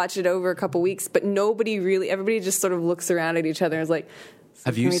people watch it over a couple weeks, but everybody just sort of looks around at each other and is like,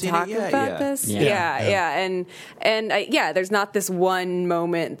 have you seen it yet? About this? Yeah. And there's not this one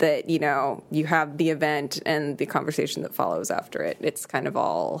moment that, you have the event and the conversation that follows after it. It's kind of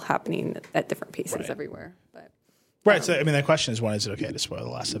all happening at different paces everywhere. But Right. So, I mean, the question is, when is it okay to spoil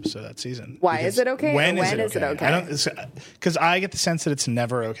the last episode of that season? Why is it okay? When Or is when it is it okay? okay? Because I get the sense that it's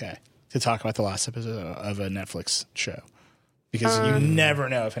never okay to talk about the last episode of a Netflix show. Because you never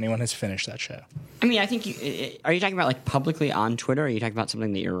know if anyone has finished that show. I mean, I think are you talking about like publicly on Twitter, or are you talking about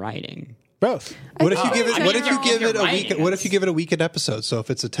something that you're writing? Both. What if you give it? I What mean, if you give it a writing week? What if you give it a weekend episode? So if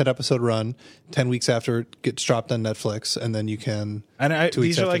it's a 10-episode run, 10 weeks after it gets dropped on Netflix, and then you can. And 2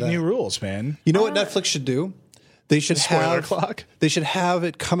 weeks these are after like that. new rules, man. You know what Netflix should do? They should spoiler have clock? They should have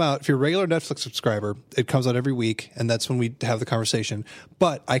it come out. If you're a regular Netflix subscriber, it comes out every week, and that's when we have the conversation.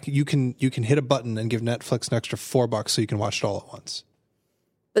 But you can hit a button and give Netflix an extra $4 so you can watch it all at once.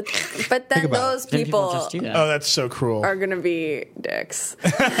 But then about those Then people just do that. Oh, that's so cruel. are going to be dicks. Yo,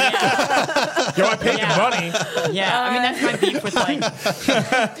 I paid the money. Yeah, I mean that's my beef with like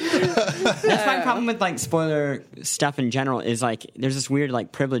that's my problem with like spoiler stuff in general is like there's this weird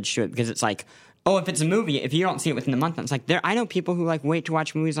like privilege to it because it's like, oh, if it's a movie, if you don't see it within the month, it's like I know people who like wait to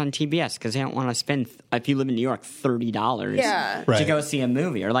watch movies on TBS because they don't want to spend, if you live in New York, $30 Yeah. Right. to go see a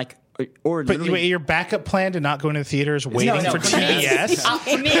movie or like or But literally- wait, your backup plan to not go into the theaters waiting for for me. TBS?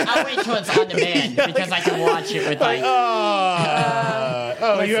 For me, I'll wait till it's on demand because I can watch it with like.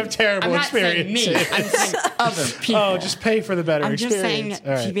 You have terrible I'm not saying experience. me. I'm saying other people. Oh, just pay for the better I'm just saying experience.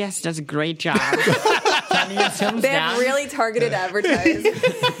 that All right. TBS does a great job. Counting its films They have down. really targeted advertising.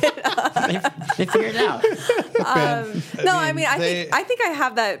 They figured it out. No, I mean, I think I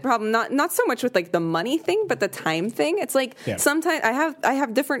have that problem. Not so much with like the money thing, but the time thing. It's like sometimes I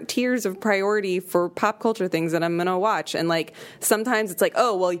have different tiers of priority for pop culture things that I'm gonna watch, and like sometimes it's like,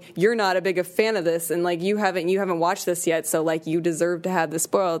 oh well, you're not a big a fan of this, and like you haven't watched this yet, so like you deserve to have this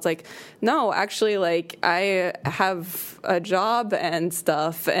spoiled. It's like, no, actually, like I have a job and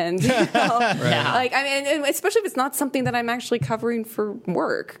stuff, and like I mean, and especially if it's not something that I'm actually covering for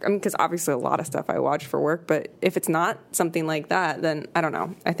work. I mean, because obviously a lot of stuff I watch for work, but if it's not something like that, then I don't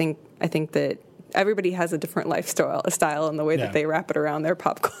know. I think that everybody has a different lifestyle and the way that they wrap it around their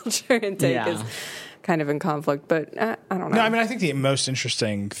pop culture intake is kind of in conflict. But I don't know. No, I mean, I think the most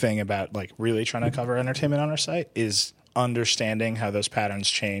interesting thing about like really trying to cover entertainment on our site is understanding how those patterns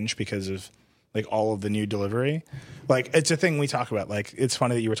change because of like all of the new delivery. Like it's a thing we talk about. Like it's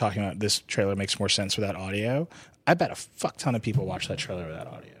funny that you were talking about this trailer makes more sense without audio. I bet a fuck ton of people watch that trailer without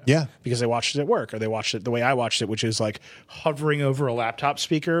audio. Yeah. Because they watched it at work or they watched it the way I watched it, which is like hovering over a laptop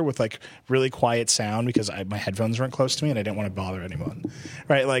speaker with like really quiet sound because my headphones weren't close to me and I didn't want to bother anyone.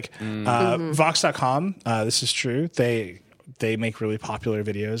 Right? Like Vox.com, this is true. They make really popular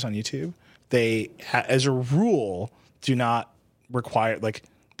videos on YouTube. They, as a rule, do not require, like,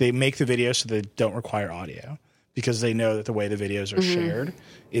 they make the videos so they don't require audio because they know that the way the videos are shared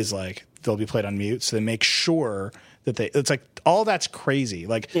is like they'll be played on mute. So they make sure that it's like all that's crazy.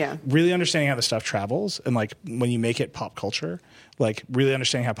 Like really understanding how the stuff travels and like when you make it pop culture, like really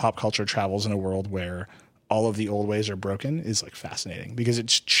understanding how pop culture travels in a world where all of the old ways are broken is like fascinating because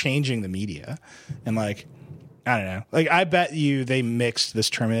it's changing the media. And like, I don't know, like I bet you they mixed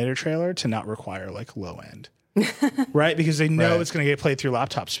this Terminator trailer to not require like low end. Right, because they know it's going to get played through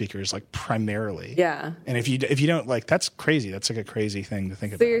laptop speakers, like primarily. Yeah, and if you don't like, that's crazy. That's like a crazy thing to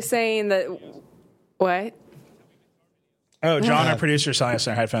think about. So you're saying that what? Oh, John, our producer, is telling us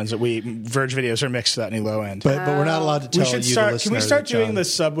in our headphones that Verge videos are mixed to that new low end. But we're not allowed to tell you. Can we start doing the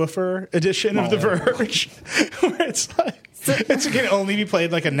subwoofer edition of the Verge, where it's like it can only be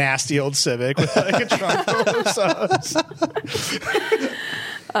played like a nasty old Civic with like a trunk full of songs.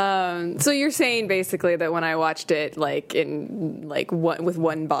 So you're saying basically that when I watched it like in like with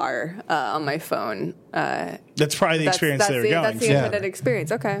one bar on my phone, that's probably the experience they were going. That's the intended experience.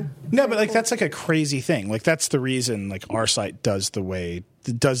 Okay. No, but like that's like a crazy thing. Like that's the reason like our site does the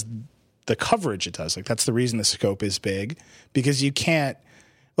coverage it does. Like that's the reason the scope is big because you can't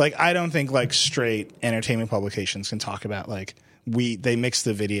like I don't think like straight entertainment publications can talk about like they mix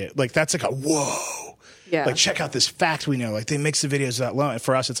the video like that's like a whoa. Yeah. Like, check out this fact we know. Like, they mix the videos that low. And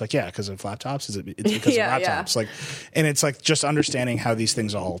for us, it's like, because of laptops. It's because of laptops. Like, and it's like just understanding how these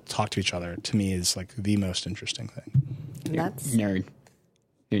things all talk to each other, to me, is like the most interesting thing. That's nerd.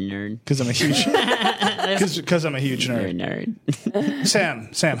 You're a nerd. Because I'm a huge nerd. You're a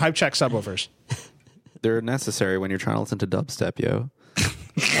nerd. Sam, hype check subwoofers. They're necessary when you're trying to listen to dubstep, yo.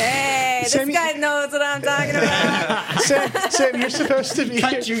 Hey, this guy knows what I'm talking about. Sam, you're supposed to be.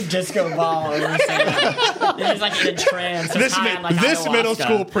 Cut your disco ball. You're just like in a trance. This middle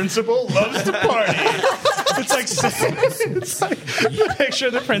school principal loves to party. It's like picture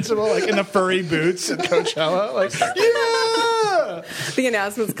the principal like in the furry boots at Coachella, like yeah. The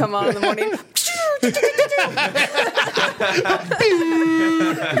announcements come on in the morning.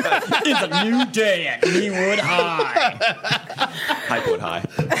 It's a new day at Leewood High. Hypewood High.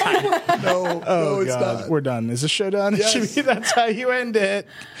 No, it's not. We're done. Is the show done? Yes. It should be. That's how you end it.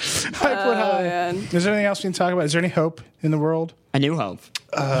 Hypewood High. Man. Is there anything else we can talk about? Is there any hope in the world? A new hope.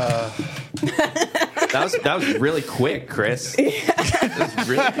 That was really quick, Chris. That was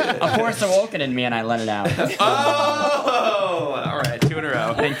really good. A force awoken in me, and I let it out. Oh, all right, 2 in a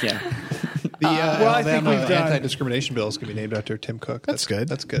row. Thank you. The anti-discrimination bill is going to be named after Tim Cook. That's good.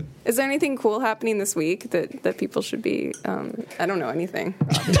 That's good. Is there anything cool happening this week that people should be? I don't know anything.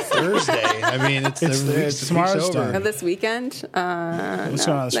 Thursday. I mean, it's tomorrow's over. This weekend. What's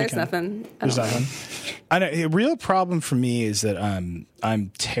going on this weekend? Nothing. There's nothing. I know. A real problem for me is that I'm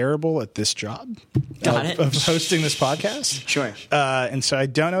terrible at this job of hosting this podcast. Sure. And so I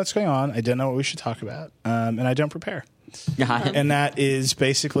don't know what's going on. I don't know what we should talk about, and I don't prepare. And that is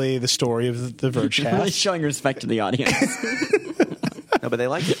basically the story of the Verge cast. Really showing respect to the audience. No, but they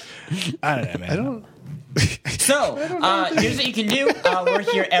like it. I don't know, man. So, here's what you can do. We're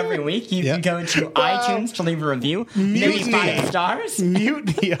here every week. You can go to iTunes to leave a review. Maybe Mutiny. 5 stars.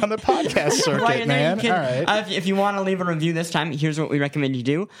 Mutiny on the podcast circuit, While you're there, man. you can, All right. if you want to leave a review this time, here's what we recommend you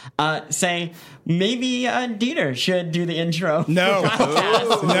do. Say, maybe Dieter should do the intro. No. for the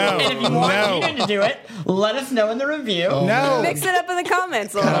podcast. No. And if you want No. Dieter to do it, let us know in the review. No. Mix it up in the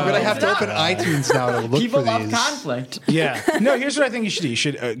comments. I'm going to have to open iTunes now to look People for love these. conflict. Yeah. No, here's what I think you should do. You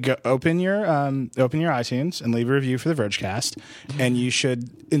should go open your iTunes and leave a review for the Vergecast, and you should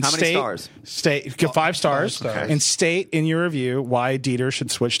How many stars? Give 5 stars, 5 stars. and state in your review why Dieter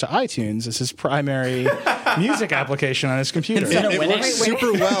should switch to iTunes as his primary music application on his computer. Instead of It winning. works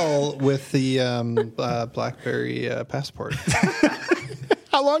super well with the BlackBerry Passport.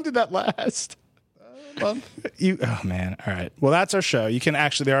 How long did that last? Oh man! All right. Well, that's our show. You can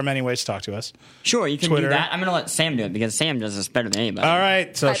actually. There are many ways to talk to us. Sure, you can Twitter. do that. I'm going to let Sam do it because Sam does this better than anybody. All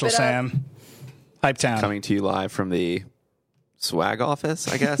right, Social Hype it up. Sam, Hype Town. Coming to you live from the swag office,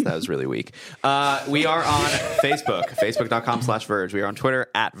 I guess. That was really weak. We are on Facebook, facebook.com/Verge. We are on Twitter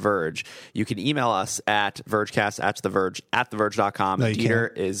 @Verge. You can email us at vergecast@theverge.com. No, you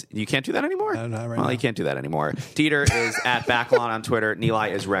Dieter can't. is, you can't do that anymore? No, not right well, now. you can't do that anymore. Dieter is at Backlon on Twitter.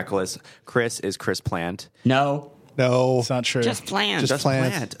 Neeli is Reckless. Chris is Chris Plant. No, No. It's not true. just plan. Just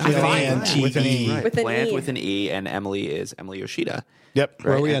Plant. I lied. P-L-A-N-T-E. With an E. Right. With an Plant E. with an E, and Emily is Emily Yoshida. Yep.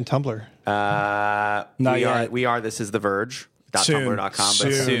 Where are we on Tumblr? Not we yet. are. This is the Verge. Soon. Tumblr.com,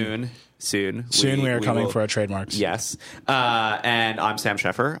 but soon Soon we are coming will- for our trademarks. Yes. And I'm Sam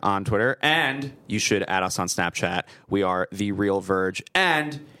Sheffer on Twitter. And you should add us on Snapchat. We are The Real Verge.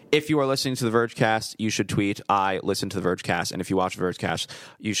 And if you are listening to the Vergecast, you should tweet, I listen to the Vergecast. And if you watch the Vergecast,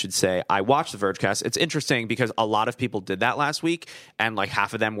 you should say, I watch the Vergecast. It's interesting because a lot of people did that last week. And like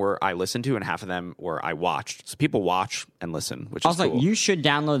half of them were I listened to and half of them were I watched. So people watch and listen, which is Also, cool. you should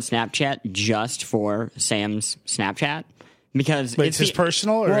download Snapchat just for Sam's Snapchat. Because Wait, it's his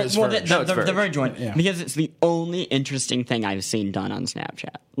personal or his Verge? No, it's the Verge. Verge one. Yeah. Because it's the only interesting thing I've seen done on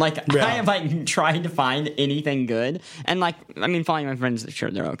Snapchat. Like, Yeah. I have like tried to find anything good. And like, I mean, following my friends,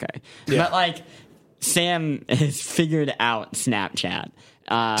 sure, they're okay. Yeah. But like, Sam has figured out Snapchat.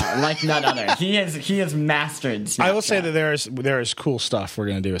 Like none other. He has mastered Snapchat. I will say that there is cool stuff we're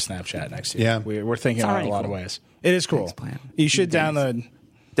going to do with Snapchat next year. Yeah. We're thinking It's about it already a lot of cool. ways. It is cool. plan. You should download.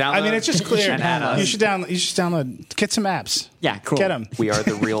 I mean, it's just clear. And add us. You should download. Get some apps. Yeah, cool. Get them. We are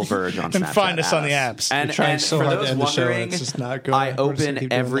The Real Verge on And Snapchat. find us Add on the apps. And, We're trying and so for hard to those end the show, and wondering, it's just not going. I We're just gonna open keep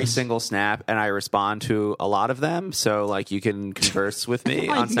doing every this. single snap and I respond to a lot of them. So like you can converse with me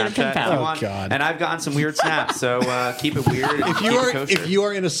Oh, on you can get a Snapchat pen if pal. you Oh, want. God. And I've gotten some weird snaps. So keep it weird. And If you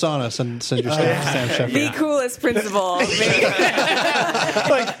are in a sauna, send your stuff to Sam Sheffer. The coolest principal.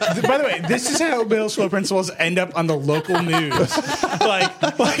 By the way, this is how middle school principals end up on the local news. I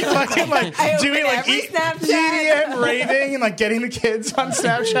doing open like every Snapchat. EDM raving and like getting the kids on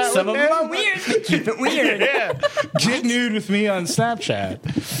Snapchat. Some of with them him. are weird. But keep it weird. Yeah, get nude with me on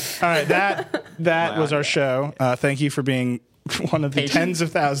Snapchat. All right, that was our show. Thank you for being one of the Patient. tens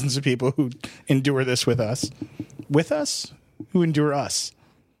of thousands of people who endure this with us. With us? Who endure us?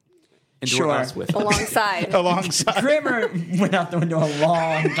 Endure Sure. us with Alongside. Alongside. Grammar went out the window a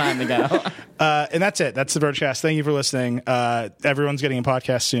long time ago. And that's it. That's the Vergecast. Thank you for listening. Everyone's getting a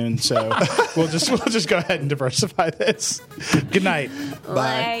podcast soon, so we'll just go ahead and diversify this. Good night.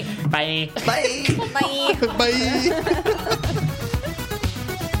 Bye. Bye. Bye. Bye.